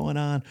goodness, what's going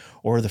on?"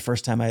 Or the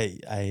first time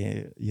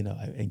I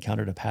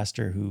encountered a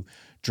pastor who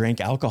drank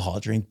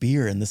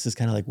beer. And this is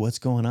kind of like, what's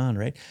going on,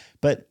 right?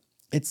 But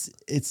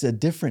it's a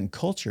different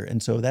culture.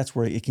 And so that's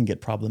where it can get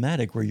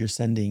problematic, where you're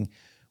sending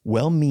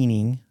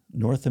well-meaning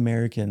North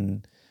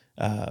American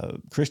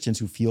Christians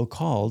who feel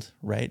called,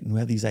 right, and who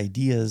have these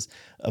ideas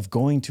of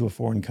going to a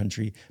foreign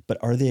country, but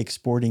are they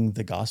exporting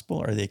the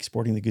gospel? Are they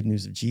exporting the good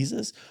news of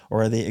Jesus?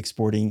 Or are they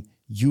exporting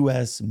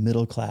U.S.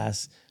 middle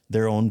class,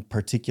 their own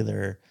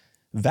particular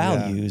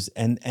values?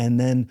 Yeah. And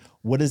then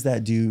what does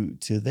that do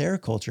to their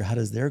culture? How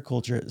does their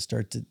culture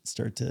start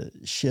to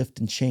shift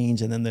and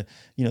change? And then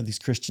these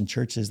Christian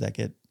churches that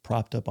get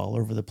propped up all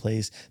over the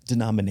place,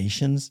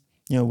 denominations.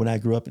 When I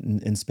grew up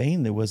in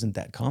Spain, there wasn't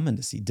that common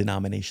to see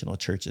denominational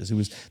churches.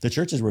 The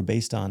churches were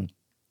based on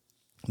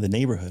the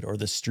neighborhood or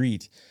the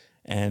street.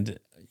 And,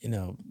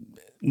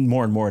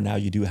 more and more now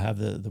you do have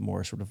the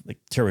more sort of like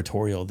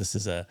territorial, this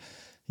is a,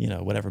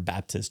 whatever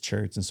Baptist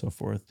church and so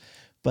forth.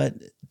 But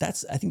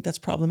I think that's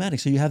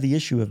problematic. So you have the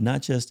issue of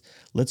not just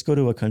let's go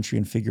to a country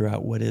and figure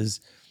out what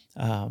is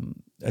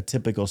a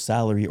typical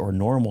salary or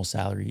normal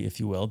salary, if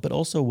you will, but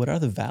also what are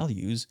the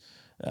values,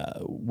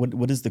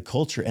 what is the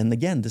culture? And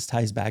again, this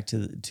ties back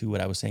to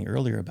what I was saying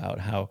earlier about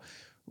how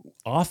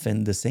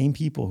often the same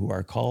people who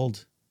are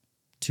called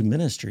to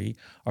ministry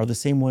are the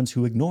same ones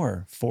who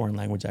ignore foreign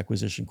language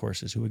acquisition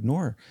courses, who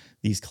ignore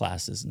these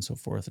classes and so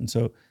forth. And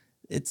so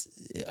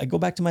I go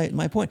back to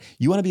my point.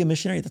 You want to be a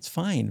missionary, that's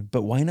fine,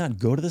 but why not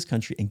go to this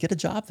country and get a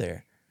job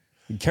there?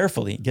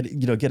 Carefully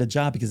get a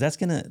job, because that's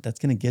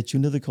gonna get you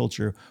into the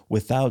culture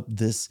without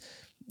this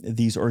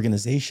these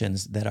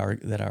organizations that are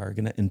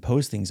going to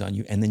impose things on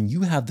you, and then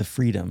you have the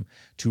freedom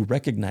to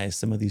recognize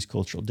some of these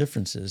cultural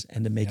differences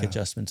and to make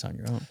adjustments on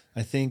your own.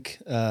 I think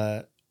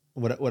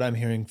what I'm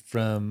hearing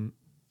from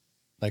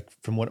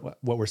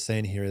what we're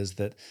saying here is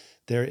that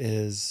there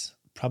is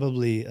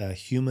probably a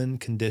human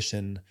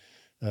condition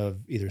of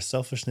either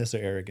selfishness or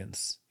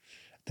arrogance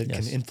that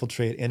can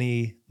infiltrate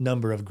any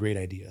number of great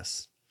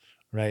ideas,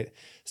 right?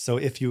 So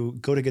if you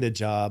go to get a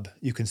job,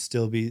 you can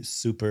still be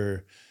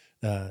super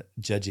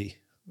judgy.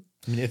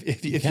 I mean,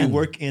 if you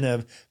work in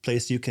a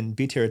place, you can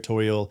be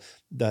territorial,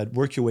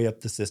 work your way up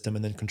the system,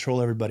 and then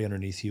control everybody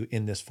underneath you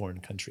in this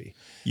foreign country.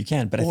 You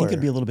can, but I think it'd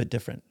be a little bit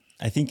different.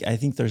 I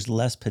think there's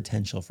less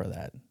potential for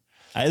that.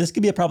 This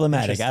could be a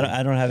problematic.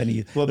 I don't have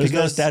any. Well, there's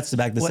no stats to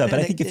back this up. But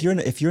I think if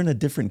you're in a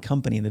different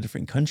company in a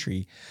different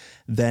country,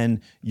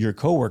 then your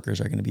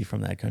coworkers are going to be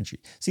from that country.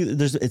 See,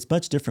 it's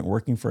much different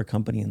working for a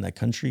company in that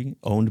country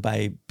owned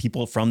by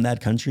people from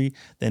that country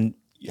than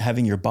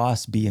having your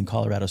boss be in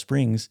Colorado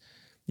Springs,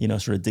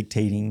 sort of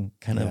dictating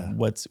kind of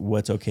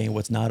what's okay and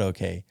what's not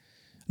okay.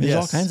 There's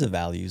all kinds of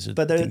values or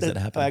things that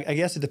happen. I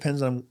guess it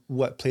depends on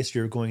what place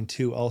you're going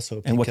to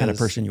also. And what kind of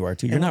person you are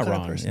too. You're not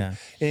wrong. Yeah.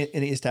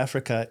 In East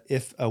Africa,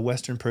 if a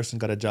Western person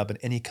got a job in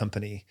any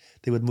company,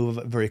 they would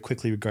move very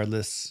quickly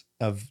regardless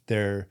of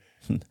their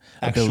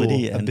actual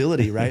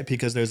ability, right?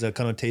 Because there's a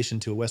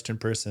connotation to a Western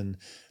person.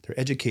 They're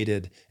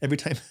educated. Every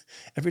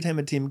time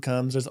a team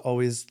comes, there's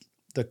always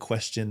the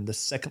question, the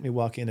second we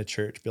walk in a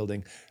church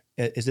building,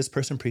 is this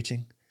person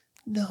preaching?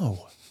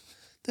 No.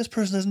 This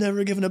person has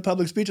never given a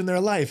public speech in their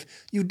life.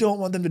 You don't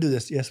want them to do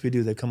this. Yes, we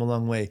do. They've come a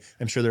long way.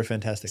 I'm sure they're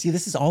fantastic. See,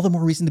 this is all the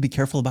more reason to be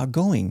careful about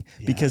going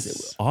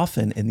because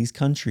often in these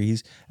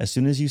countries, as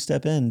soon as you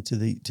step into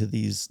the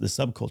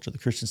subculture, the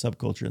Christian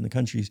subculture in the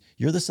countries,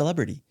 you're the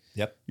celebrity.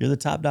 Yep. You're the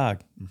top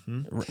dog,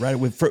 right?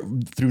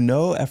 Through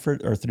no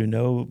effort or through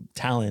no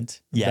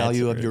talent,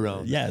 value of your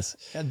own. Yes.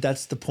 And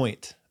that's the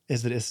point,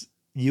 is that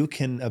you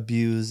can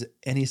abuse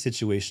any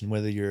situation,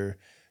 whether you're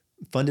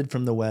funded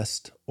from the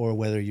West or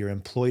whether you're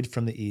employed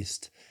from the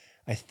East.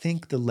 I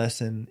think the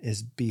lesson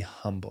is be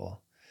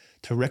humble,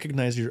 to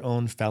recognize your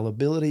own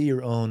fallibility,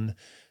 your own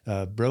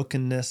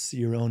brokenness,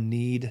 your own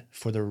need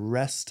for the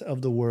rest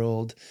of the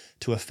world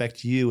to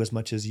affect you as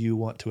much as you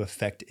want to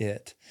affect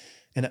it.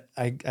 And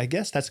I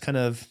guess that's kind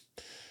of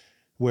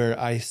where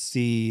I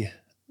see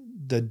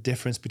the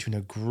difference between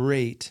a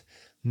great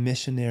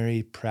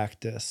missionary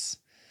practice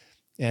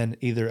and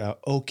either a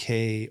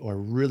okay or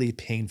really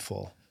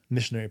painful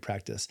missionary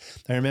practice.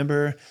 I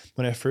remember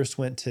when I first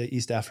went to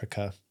East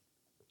Africa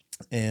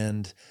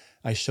and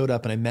I showed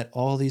up and I met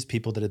all these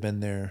people that had been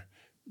there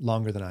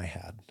longer than I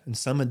had. And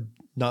some had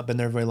not been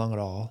there very long at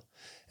all.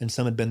 And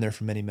some had been there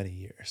for many, many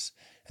years.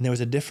 And there was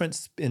a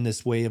difference in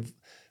this way of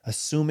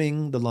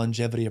assuming the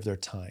longevity of their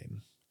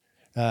time.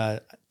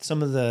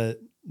 Some of the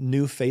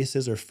new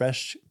faces or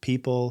fresh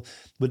people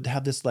would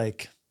have this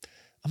like,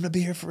 I'm going to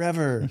be here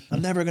forever.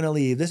 I'm never going to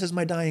leave. This is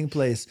my dying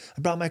place.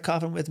 I brought my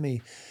coffin with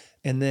me.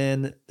 And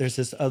then there's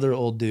this other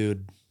old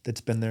dude that's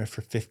been there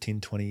for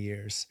 15, 20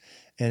 years.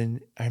 And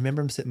I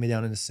remember him sitting me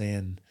down and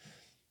saying,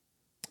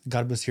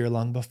 God was here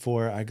long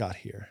before I got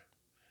here.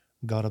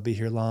 God will be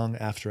here long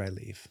after I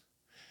leave.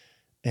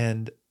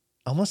 And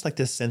almost like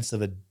this sense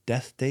of a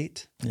death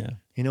date,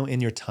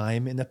 in your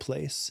time in a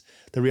place.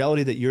 The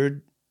reality that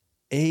you're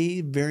a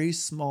very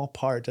small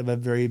part of a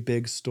very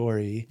big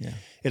story. Yeah.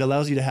 It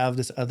allows you to have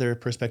this other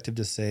perspective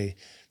to say,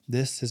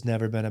 this has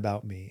never been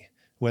about me,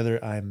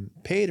 whether I'm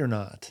paid or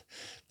not.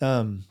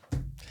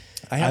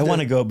 I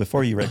want to go,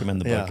 before you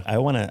recommend the book,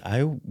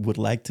 I would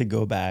like to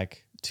go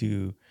back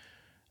to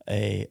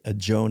a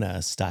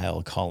Jonah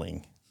style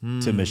calling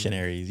to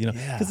missionaries,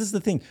 because this is the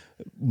thing.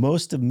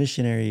 Most of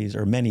missionaries,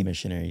 or many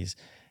missionaries,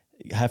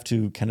 have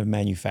to kind of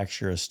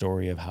manufacture a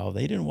story of how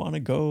they didn't want to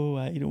go.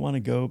 I didn't want to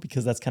go,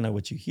 because that's kind of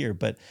what you hear.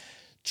 But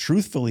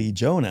truthfully,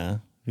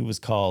 Jonah, who was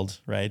called,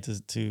 right,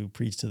 to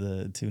preach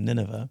to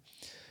Nineveh,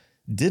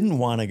 didn't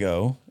want to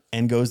go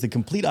and goes the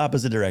complete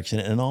opposite direction.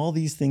 And all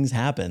these things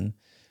happen,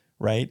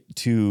 right,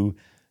 to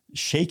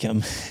shake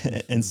him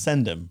and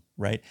send him,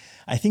 right?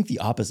 I think the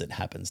opposite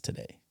happens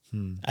today.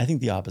 I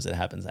think the opposite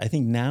happens. I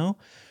think now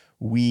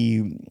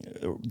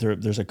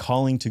there's a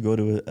calling to go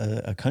to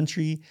a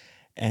country,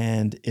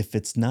 and if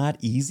it's not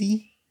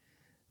easy,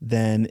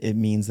 then it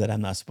means that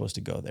I'm not supposed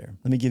to go there.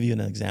 Let me give you an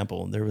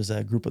example. There was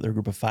a group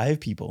of 5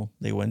 people.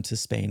 They went to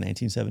Spain,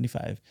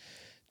 1975.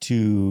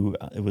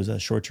 It was a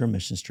short-term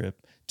mission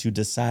trip to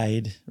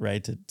decide,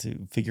 right,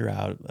 to figure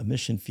out a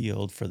mission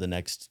field for the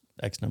next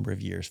X number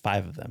of years.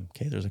 5 of them.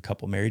 Okay, there's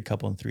a married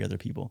couple, and 3 other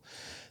people.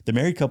 The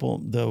married couple,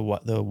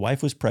 the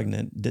wife was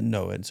pregnant, didn't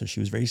know it, so she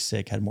was very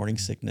sick, had morning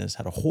sickness,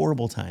 had a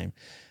horrible time.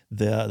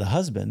 The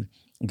husband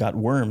got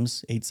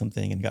worms, ate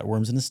something, and got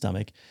worms in his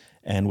stomach,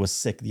 and was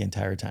sick the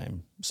entire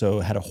time. So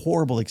had a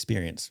horrible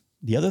experience.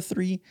 The other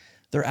 3,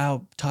 they're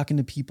out talking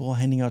to people,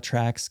 handing out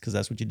tracts, because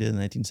that's what you did in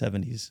the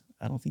 1970s.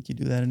 I don't think you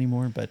do that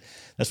anymore, but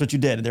that's what you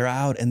did. They're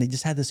out, and they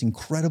just had this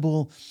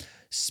incredible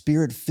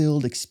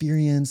spirit-filled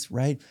experience,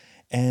 right?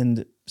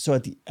 And so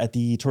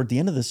toward the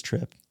end of this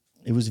trip,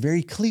 it was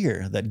very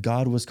clear that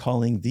God was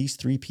calling these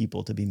three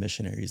people to be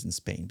missionaries in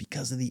Spain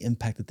because of the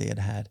impact that they had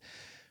had.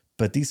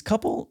 But these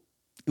couple,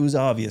 it was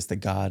obvious that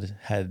God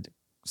had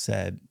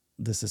said,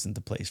 this isn't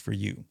the place for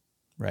you,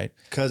 right?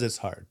 Because it's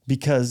hard.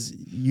 Because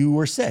you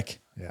were sick.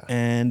 Yeah.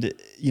 And,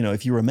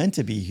 if you were meant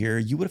to be here,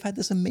 you would have had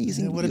this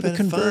amazing, It would have you been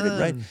converted, fun.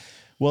 right?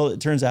 Well,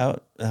 it turns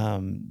out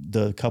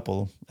the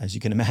couple, as you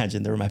can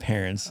imagine, they were my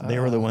parents. They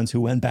were the ones who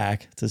went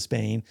back to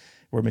Spain,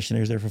 were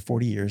missionaries there for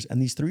 40 years.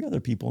 And these three other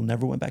people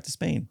never went back to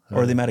Spain,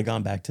 or they might have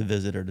gone back to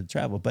visit or to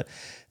travel. But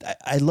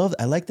I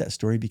like that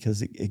story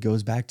because it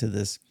goes back to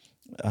this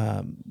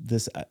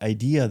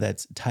idea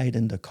that's tied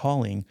into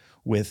calling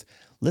with,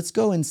 let's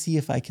go and see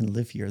if I can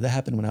live here. That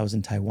happened when I was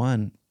in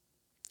Taiwan.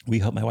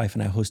 My wife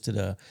and I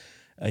hosted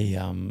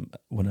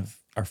one of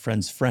our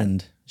friend's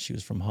friend. She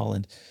was from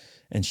Holland,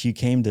 and she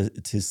came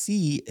to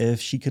see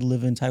if she could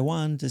live in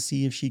Taiwan, to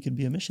see if she could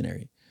be a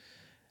missionary.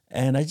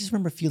 And I just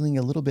remember feeling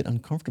a little bit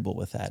uncomfortable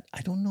with that.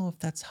 I don't know if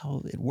that's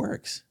how it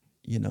works.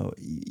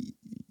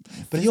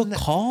 But feel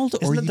called,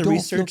 or you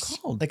don't feel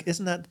called. Like,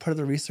 isn't that part of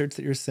the research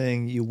that you're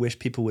saying you wish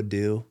people would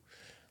do?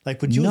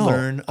 Like, would you No,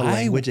 learn a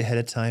language ahead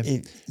of time?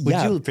 Would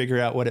you figure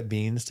out what it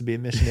means to be a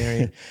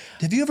missionary?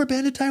 Have you ever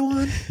been to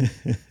Taiwan?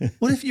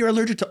 What if you're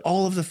allergic to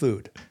all of the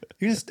food?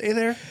 You're going to stay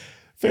there?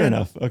 Fair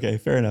enough. Okay,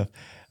 fair enough.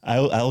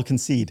 I'll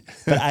concede.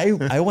 But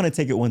I want to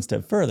take it one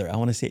step further. I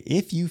want to say,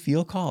 if you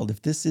feel called,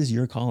 if this is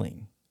your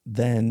calling,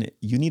 then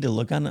you need to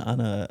look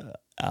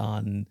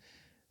on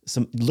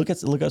some look at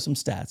some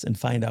stats and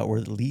find out where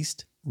the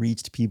least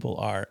reached people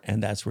are,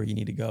 and that's where you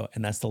need to go.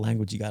 And that's the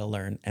language you got to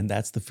learn, and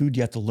that's the food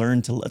you have to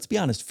learn to. Let's be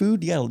honest,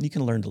 food you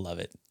can learn to love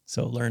it.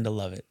 So learn to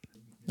love it.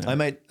 Yeah.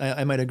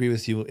 I might agree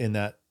with you in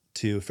that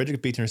too.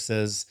 Frederick Buechner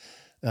says,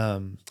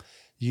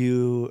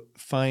 you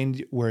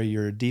find where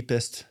your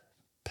deepest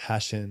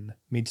passion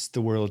meets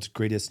the world's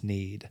greatest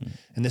need,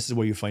 and this is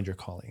where you find your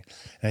calling.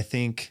 And I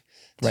think.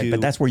 Right,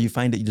 but that's where you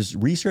find it. You just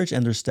research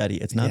and there's study.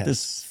 It's not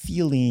this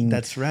feeling.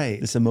 That's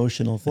right. This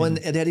emotional thing. Well,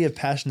 the idea of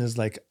passion is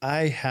like,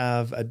 I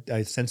have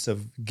a sense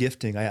of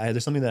gifting.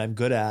 There's something that I'm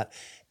good at,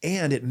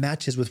 and it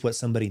matches with what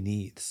somebody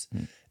needs.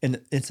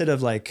 And instead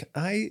of like,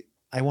 I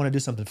want to do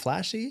something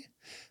flashy,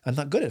 I'm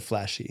not good at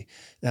flashy.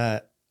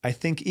 I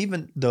think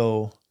even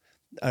though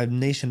a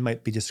nation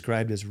might be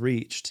described as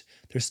reached,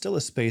 there's still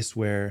a space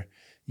where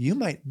you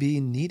might be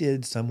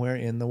needed somewhere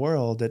in the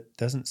world that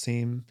doesn't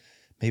seem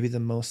maybe the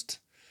most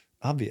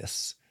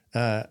obvious.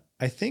 I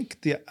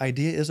think the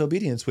idea is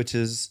obedience, which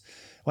is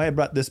why I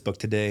brought this book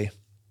today.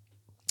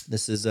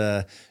 This is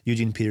a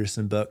Eugene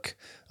Peterson book,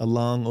 A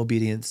Long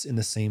Obedience in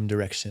the Same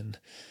Direction.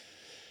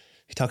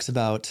 He talks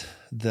about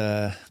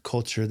the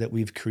culture that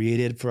we've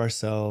created for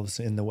ourselves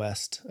in the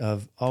West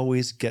of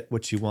always get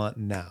what you want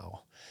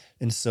now.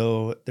 And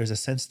so there's a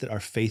sense that our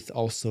faith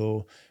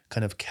also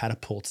kind of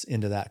catapults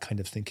into that kind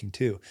of thinking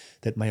too,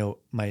 that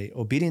my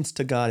obedience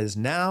to God is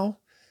now,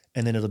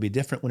 and then it'll be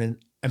different when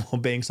I'm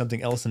obeying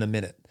something else in a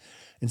minute.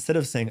 Instead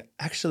of saying,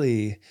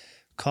 actually,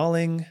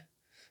 calling,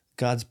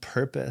 God's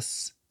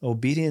purpose,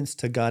 obedience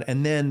to God,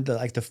 and then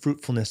the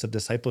fruitfulness of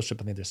discipleship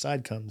on the other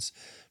side comes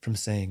from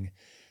saying,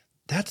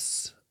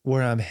 that's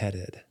where I'm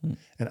headed.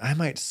 And I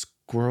might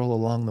squirrel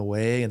along the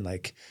way and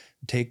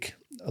take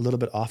a little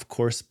bit off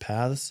course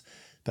paths,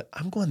 but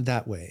I'm going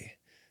that way,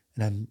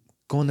 and I'm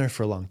going there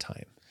for a long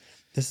time.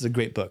 This is a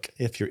great book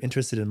if you're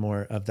interested in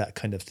more of that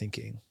kind of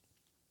thinking.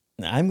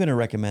 I'm going to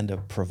recommend a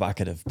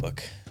provocative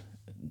book.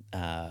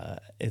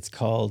 It's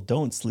called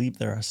Don't Sleep,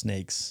 There Are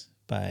Snakes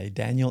by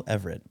Daniel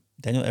Everett.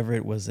 Daniel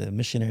Everett was a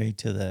missionary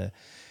to the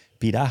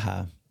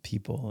Piraha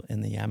people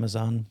in the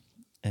Amazon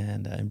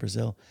and in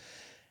Brazil.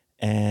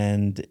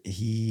 And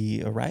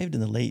he arrived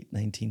in the late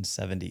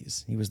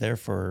 1970s. He was there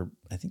for,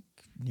 I think,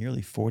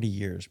 nearly 40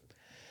 years,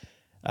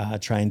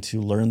 trying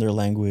to learn their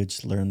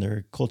language, learn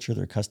their culture,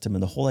 their custom.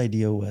 And the whole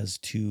idea was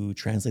to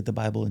translate the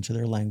Bible into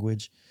their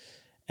language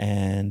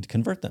and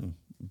convert them,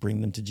 bring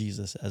them to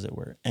Jesus, as it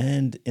were.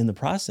 And in the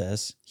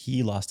process,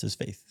 he lost his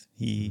faith.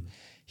 He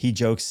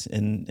jokes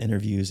in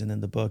interviews and in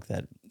the book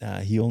that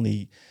he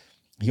only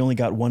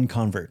got one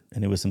convert,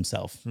 and it was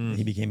himself.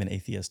 He became an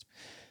atheist.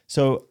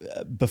 So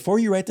before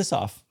you write this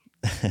off,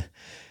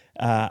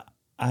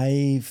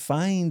 I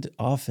find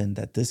often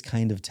that this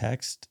kind of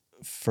text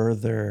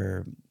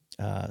further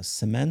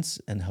cements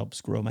and helps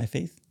grow my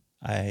faith.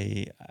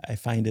 I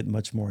find it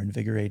much more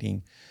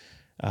invigorating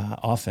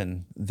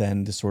often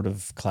than the sort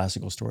of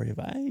classical story of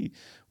I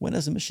went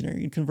as a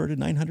missionary and converted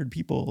 900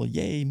 people.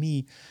 Yay,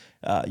 me.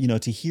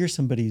 To hear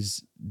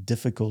somebody's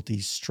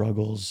difficulties,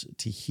 struggles,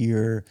 to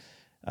hear,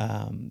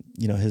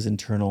 his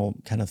internal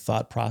kind of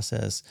thought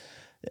process,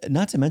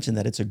 not to mention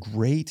that it's a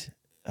great,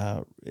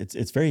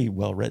 it's very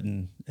well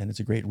written and it's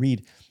a great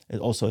read.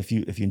 Also, if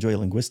you enjoy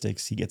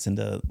linguistics, he gets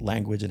into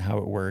language and how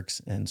it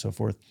works and so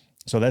forth.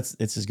 So it's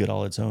as good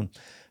all its own,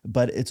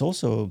 but it's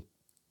also,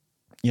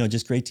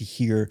 just great to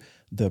hear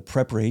the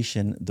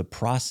preparation, the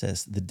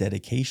process, the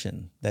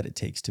dedication that it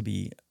takes to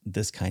be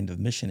this kind of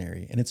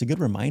missionary. And it's a good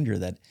reminder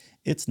that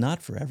it's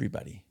not for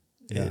everybody.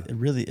 Yeah. It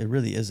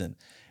really isn't.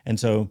 And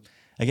so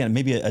again,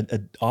 maybe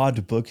a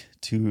odd book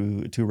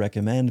to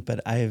recommend,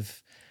 but I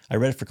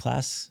read it for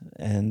class,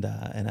 and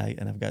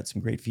I've got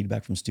some great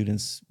feedback from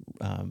students,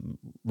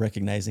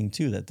 recognizing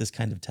too that this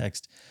kind of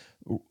text,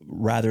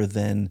 rather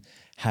than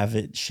have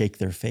it shake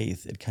their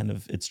faith,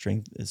 it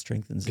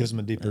strengthens, gives them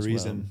a deeper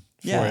reason.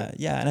 Yeah,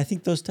 and I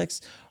think those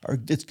texts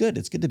it's good.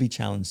 It's good to be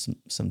challenged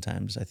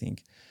sometimes, I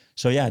think.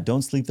 So yeah,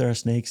 Don't Sleep, There Are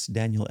Snakes,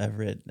 Daniel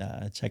Everett.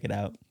 Check it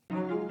out.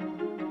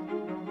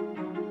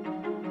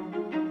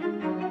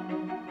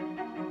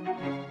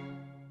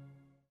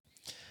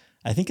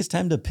 I think it's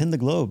time to pin the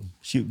globe.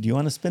 Shoot, do you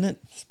want to spin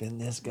it? Spin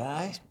this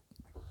guy.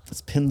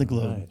 Let's pin the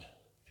globe.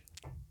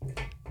 Right.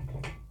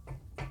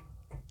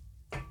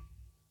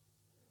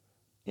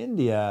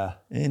 India.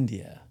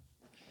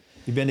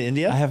 You've been to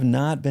India? I have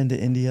not been to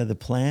India. The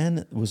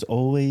plan was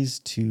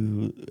always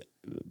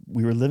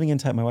we were living in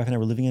my wife and I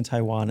were living in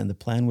Taiwan, and the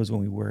plan was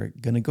when we were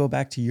going to go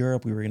back to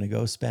Europe, we were going to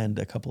go spend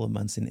a couple of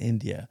months in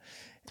India,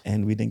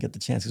 and we didn't get the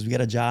chance because we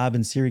got a job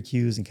in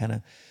Syracuse and kind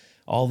of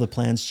all the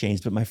plans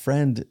changed. But my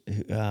friend,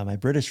 my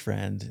British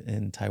friend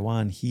in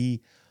Taiwan,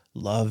 he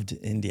loved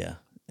India,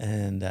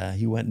 and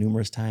he went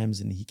numerous times,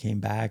 and he came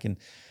back. And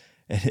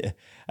I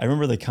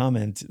remember the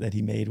comment that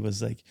he made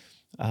was like,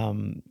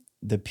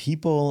 the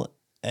people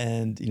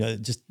and,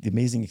 just the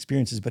amazing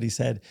experiences. But he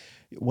said,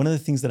 one of the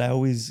things that I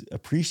always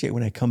appreciate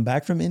when I come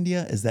back from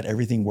India is that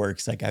everything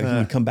works. Like I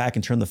would come back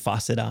and turn the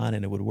faucet on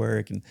and it would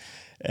work.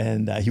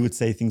 And he would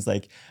say things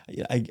like,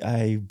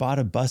 I bought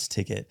a bus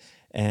ticket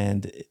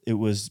and it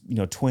was,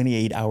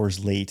 28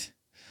 hours late,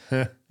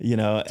 and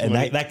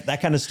that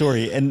kind of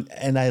story.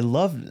 And I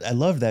love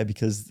that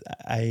because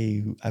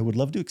I would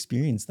love to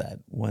experience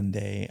that one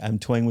day. I'm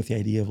toying with the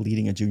idea of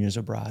leading a juniors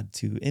abroad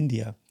to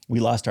India. We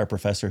lost our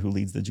professor who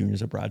leads the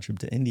juniors abroad trip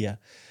to India.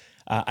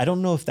 I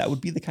don't know if that would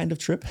be the kind of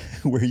trip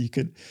where you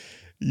could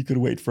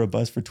wait for a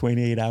bus for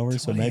 28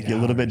 hours. So it might be a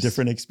little bit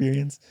different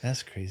experience.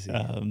 That's crazy.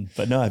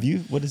 But no,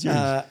 what is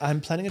yours?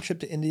 I'm planning a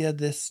trip to India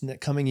this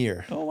coming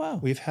year. Oh, wow.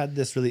 We've had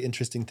this really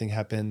interesting thing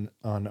happen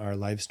on our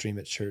live stream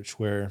at church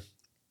where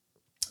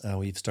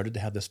we've started to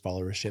have this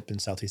followership in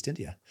Southeast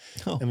India.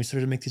 Oh. And we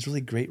started to make these really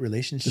great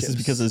relationships. This is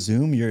because of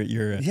Zoom?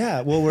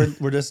 Yeah, well,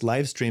 we're just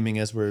live streaming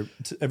ever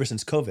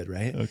since COVID,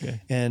 right?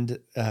 Okay. And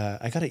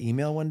I got an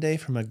email one day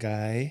from a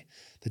guy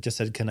that just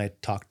said, can I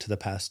talk to the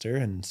pastor?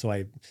 And so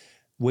I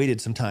waited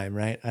some time,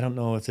 right? I don't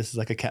know if this is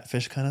like a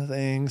catfish kind of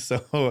thing.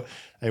 So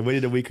I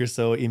waited a week or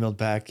so, emailed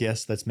back,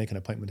 yes, let's make an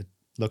appointment to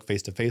look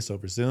face-to-face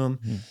over Zoom.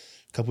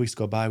 A couple weeks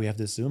go by, we have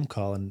this Zoom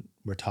call and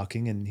we're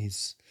talking, and it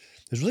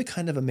was really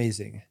kind of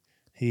amazing.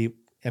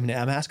 I'm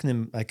asking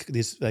him like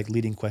these like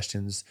leading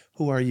questions.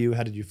 Who are you?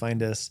 How did you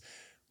find us?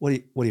 What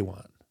do you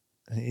want?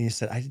 And he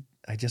said,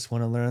 I just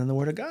want to learn the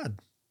Word of God.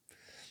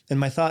 And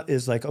my thought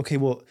is like, okay,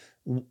 well,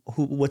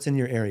 what's in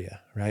your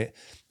area, right?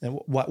 And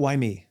why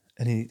me?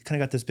 And he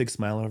kind of got this big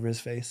smile over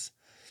his face.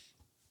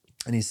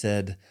 And he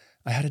said,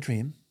 I had a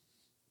dream.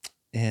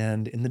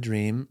 And in the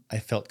dream, I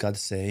felt God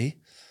say,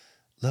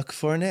 look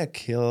for Nick.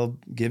 He'll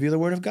give you the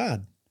Word of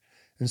God.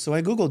 And so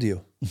I Googled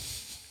you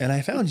and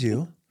I found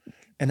you.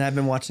 And I've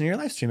been watching your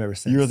live stream ever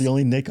since. You're the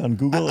only Nick on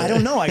Google? I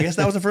don't know. I guess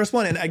that was the first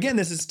one. And again,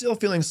 this is still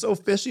feeling so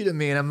fishy to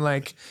me. And I'm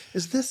like,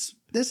 this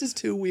is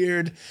too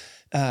weird.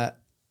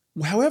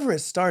 However it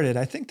started,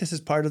 I think this is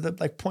part of the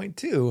point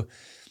too,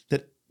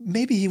 that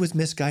maybe he was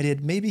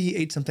misguided. Maybe he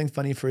ate something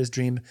funny for his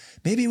dream.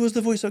 Maybe it was the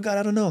voice of God.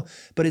 I don't know.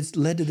 But it's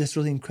led to this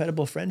really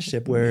incredible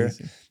friendship where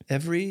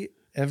every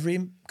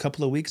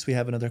couple of weeks we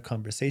have another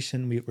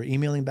conversation. We're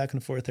emailing back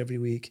and forth every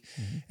week.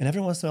 Mm-hmm. And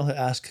every once in a while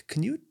he'll ask,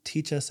 can you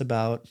teach us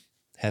about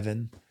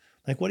heaven?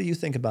 Like, what do you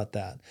think about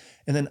that?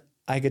 And then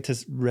I get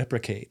to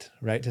replicate,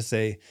 right? To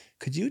say,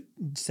 could you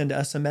send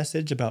us a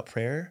message about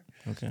prayer?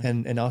 Okay.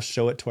 And I'll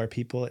show it to our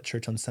people at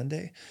church on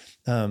Sunday.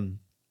 And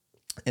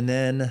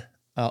then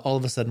all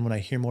of a sudden, when I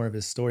hear more of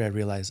his story, I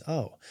realize,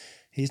 oh,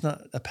 he's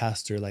not a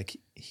pastor. Like,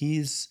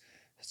 he's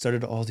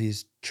started all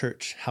these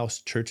house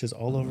churches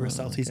all over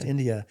Southeast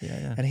India.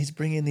 Yeah. And he's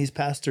bringing these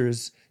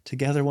pastors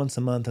together once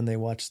a month, and they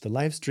watch the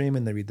live stream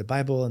and they read the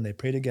Bible and they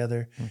pray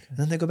together. Okay. And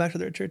then they go back to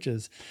their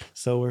churches.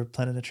 So we're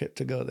planning a trip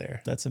to go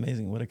there. That's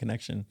amazing. What a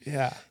connection.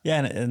 Yeah.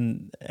 Yeah.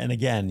 And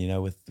again,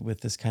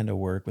 with this kind of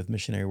work, with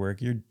missionary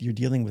work, you're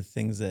dealing with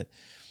things that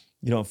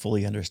you don't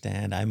fully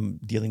understand. I'm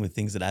dealing with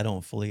things that I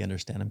don't fully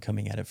understand. I'm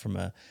coming at it from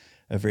a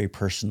very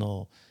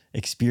personal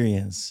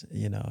experience,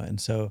 and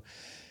so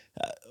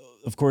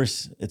of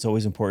course, it's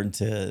always important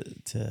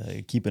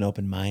to keep an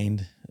open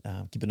mind,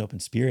 keep an open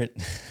spirit,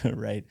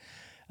 right?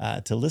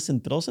 To listen,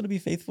 but also to be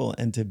faithful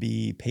and to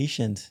be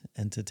patient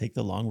and to take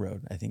the long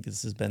road. I think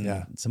this has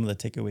been some of the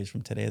takeaways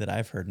from today that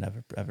I've heard,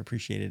 and I've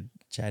appreciated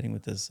chatting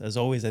with this. As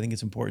always, I think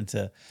it's important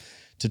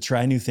to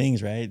try new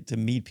things, right? To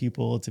meet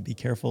people, to be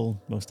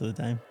careful most of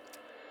the time.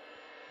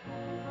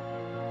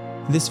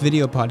 This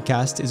video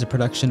podcast is a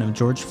production of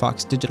George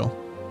Fox Digital.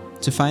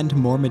 To find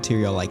more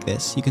material like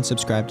this, you can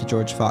subscribe to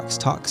George Fox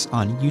Talks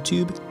on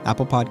YouTube,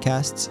 Apple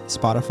Podcasts,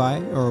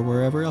 Spotify, or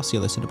wherever else you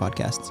listen to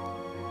podcasts.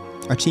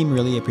 Our team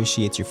really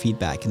appreciates your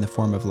feedback in the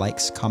form of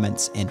likes,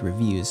 comments, and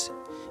reviews,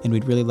 and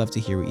we'd really love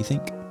to hear what you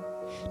think.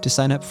 To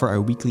sign up for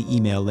our weekly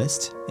email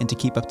list and to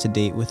keep up to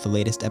date with the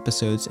latest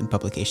episodes and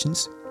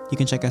publications, you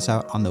can check us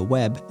out on the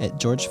web at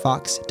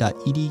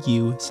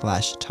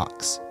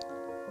georgefox.edu/talks.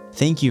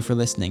 Thank you for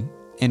listening,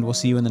 and we'll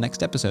see you in the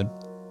next episode.